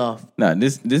steal off. Nah,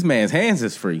 this man's hands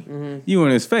is free. You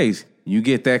in his face. You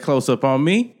get that close up on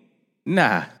me?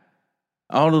 Nah.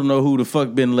 I don't know who the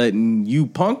fuck been letting you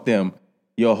punk them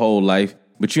your whole life,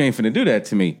 but you ain't finna do that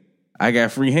to me. I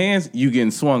got free hands, you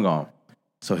getting swung on.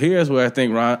 So here's where I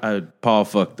think Paul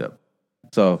fucked up.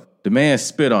 So the man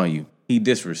spit on you. He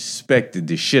disrespected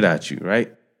the shit out you,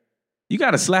 right? You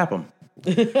gotta slap him.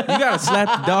 You gotta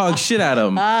slap the dog shit out of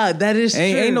him. That is true.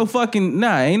 Ain't no fucking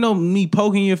ain't no me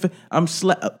poking your face. I'm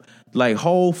like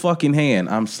whole fucking hand.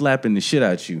 I'm slapping the shit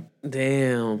out you.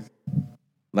 Damn.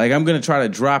 Like I'm gonna try to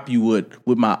drop you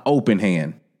with my open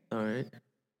hand. All right.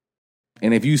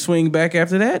 And if you swing back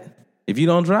after that, if you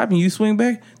don't drop and you swing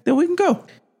back, then we can go.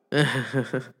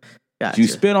 Gotcha. If you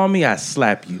spit on me, I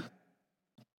slap you.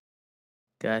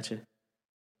 Gotcha.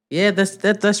 Yeah,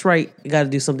 that's right. You got to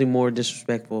do something more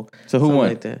disrespectful. So who something won?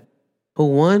 Like that. Who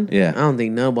won? Yeah. I don't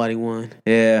think nobody won.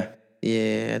 Yeah.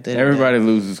 Yeah. Everybody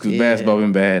loses because basketball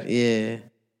been bad. Yeah.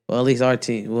 Well, at least our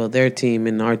team. Well, their team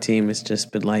and our team has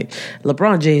just been like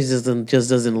LeBron James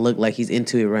doesn't look like he's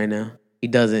into it right now. He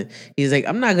doesn't. He's like,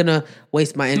 I'm not gonna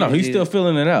waste my energy. No, he's still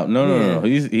feeling it out. No.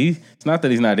 He's it's not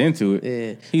that he's not into it.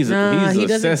 Yeah. He's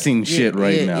assessing shit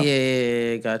right now.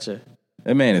 Yeah, gotcha.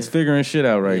 That man is figuring shit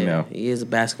out right now. He is a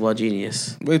basketball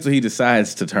genius. Wait till he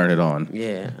decides to turn it on.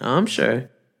 Yeah, I'm sure.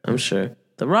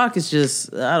 The Rock is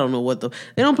just, I don't know what they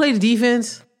don't play the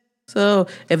defense. So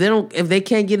if they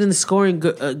can't get in the scoring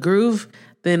groove,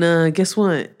 then guess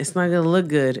what? It's not gonna look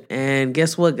good. And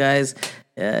guess what, guys?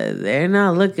 They're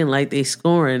not looking like they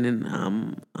scoring, and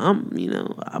I'm a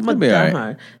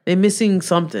diehard. They're missing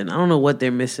something. I don't know what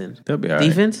they're missing. They'll be all right.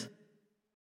 Defense,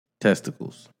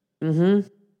 testicles. I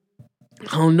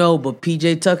don't know, but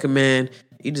PJ Tucker, man,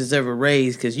 you deserve a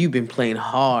raise because you've been playing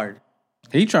hard.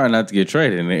 He trying not to get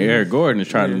traded, and Eric Gordon is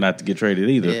trying not to get traded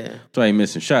either. Yeah. That's why he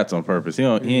missing shots on purpose. He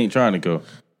ain't trying to go.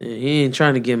 Yeah, he ain't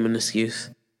trying to give him an excuse.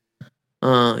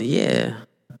 Yeah,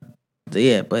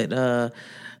 but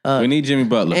we need Jimmy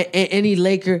Butler. Any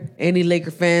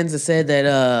Laker fans that said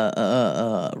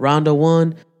that Rondo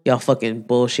won, y'all fucking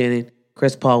bullshitting.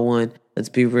 Chris Paul won. Let's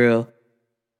be real.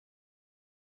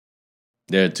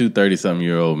 There are two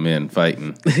 30-something-year-old men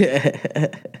fighting in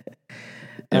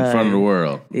front of the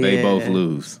world. They both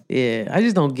lose. Yeah, I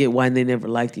just don't get why they never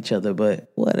liked each other, but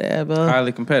whatever.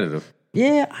 Highly competitive.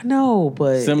 Yeah, I know,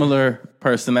 but similar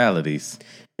personalities.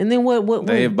 And then what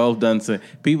they have both done.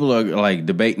 People are like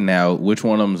debating now which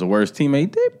one of them is the worst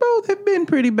teammate. They both have been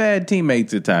pretty bad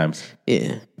teammates at times.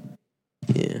 Yeah.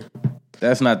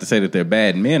 That's not to say that they're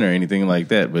bad men or anything like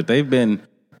that, but they've been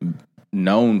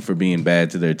known for being bad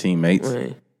to their teammates.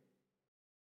 Right.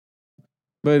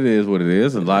 But it is what it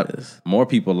is. A lot more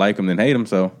people like them than hate them.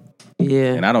 So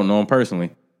yeah, and I don't know them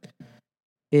personally.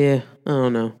 Yeah, I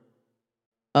don't know.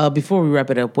 Before we wrap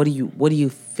it up, what do you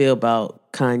feel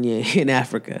about Kanye in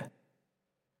Africa?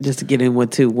 Just to get in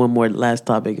one more last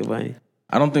topic, if I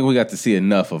don't think we got to see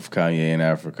enough of Kanye in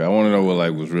Africa. I want to know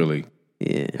what was really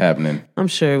happening. I'm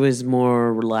sure it was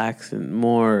more relaxed and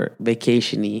more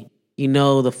vacation-y.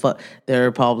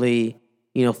 They're probably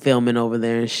filming over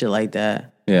there and shit like that.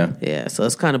 Yeah. So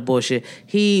it's kind of bullshit.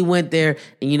 He went there,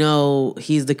 and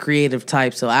he's the creative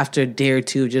type. So after a day or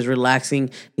two, just relaxing,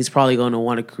 he's probably going to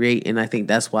want to create. And I think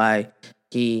that's why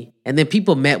and then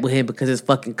people met with him because it's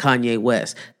fucking Kanye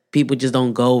West. People just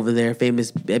don't go over there. Famous,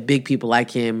 big people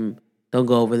like him don't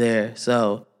go over there.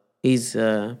 So he's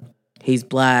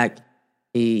black.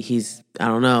 He's I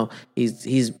don't know.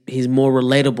 He's more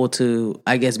relatable to,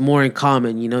 I guess, more in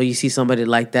common. You see somebody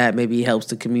like that, maybe he helps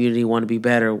the community want to be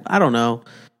better. I don't know.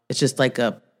 It's just like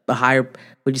a higher,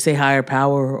 would you say higher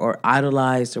power or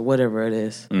idolized or whatever it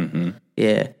is? Mm-hmm.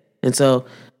 Yeah. And so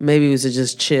maybe it was to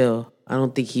just chill. I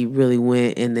don't think he really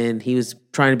went, and then he was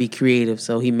trying to be creative.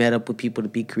 So he met up with people to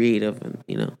be creative, and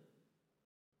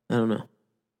I don't know.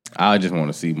 I just want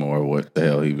to see more of what the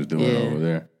hell he was doing over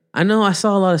there. I know I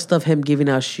saw a lot of stuff, him giving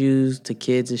out shoes to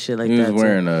kids and shit like that. He was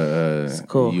wearing a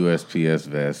USPS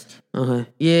vest. Uh-huh.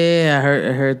 Yeah, I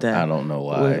heard that. I don't know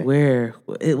why. Where?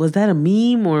 Was that a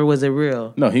meme or was it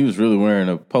real? No, he was really wearing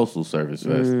a Postal Service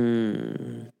vest.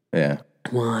 Yeah.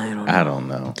 Well, I don't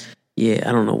know. Yeah,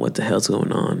 I don't know what the hell's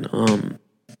going on.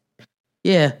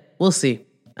 Yeah, we'll see.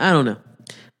 I don't know.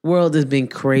 World has been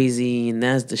crazy, and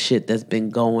that's the shit that's been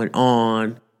going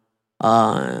on.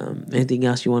 Anything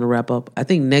else you want to wrap up? I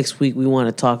think next week we want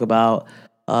to talk about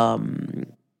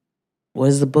what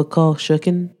is the book called? Shook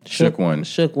One.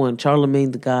 Shook One.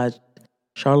 Charlemagne the God.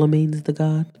 Charlemagne's the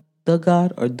God? The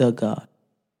God or the God?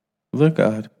 The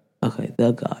God. Okay,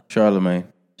 the God.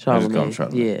 Charlemagne. Charlemagne.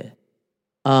 Yeah.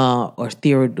 Or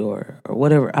Theodore or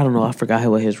whatever. I don't know. I forgot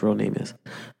what his real name is.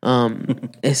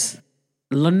 It's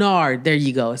Leonard. There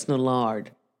you go. It's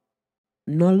Leonard.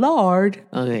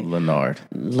 Okay. Leonard.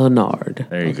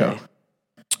 There you go.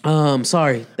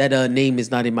 Sorry. That name is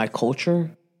not in my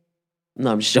culture.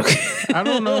 No, I'm just joking. I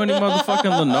don't know any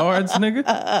motherfucking Leonards,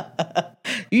 nigga.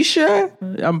 You sure?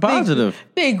 I'm positive.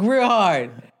 Think real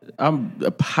hard. I'm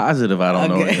positive I don't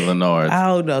know any Lennards. I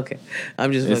don't know. Okay,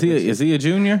 I'm just. Is he a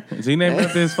junior? Is he named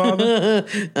after his father?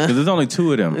 Because there's only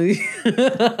 2 of them.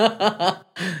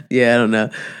 Yeah, I don't know,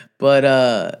 but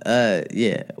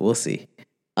yeah, we'll see.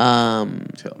 Tell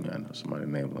me I know somebody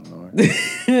named Lennard.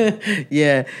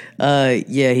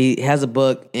 Yeah, he has a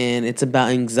book and it's about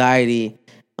anxiety.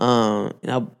 And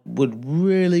I would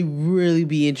really, really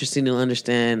be interested to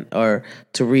understand or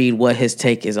to read what his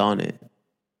take is on it.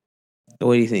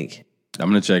 What do you think? I'm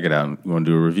gonna check it out. You want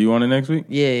to do a review on it next week?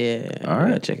 Yeah. All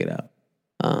right, check it out.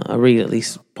 I'll read at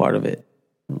least part of it.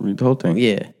 Read the whole thing.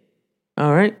 Yeah.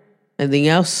 All right. Anything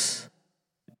else?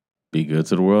 Be good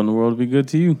to the world, and the world will be good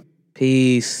to you.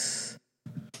 Peace.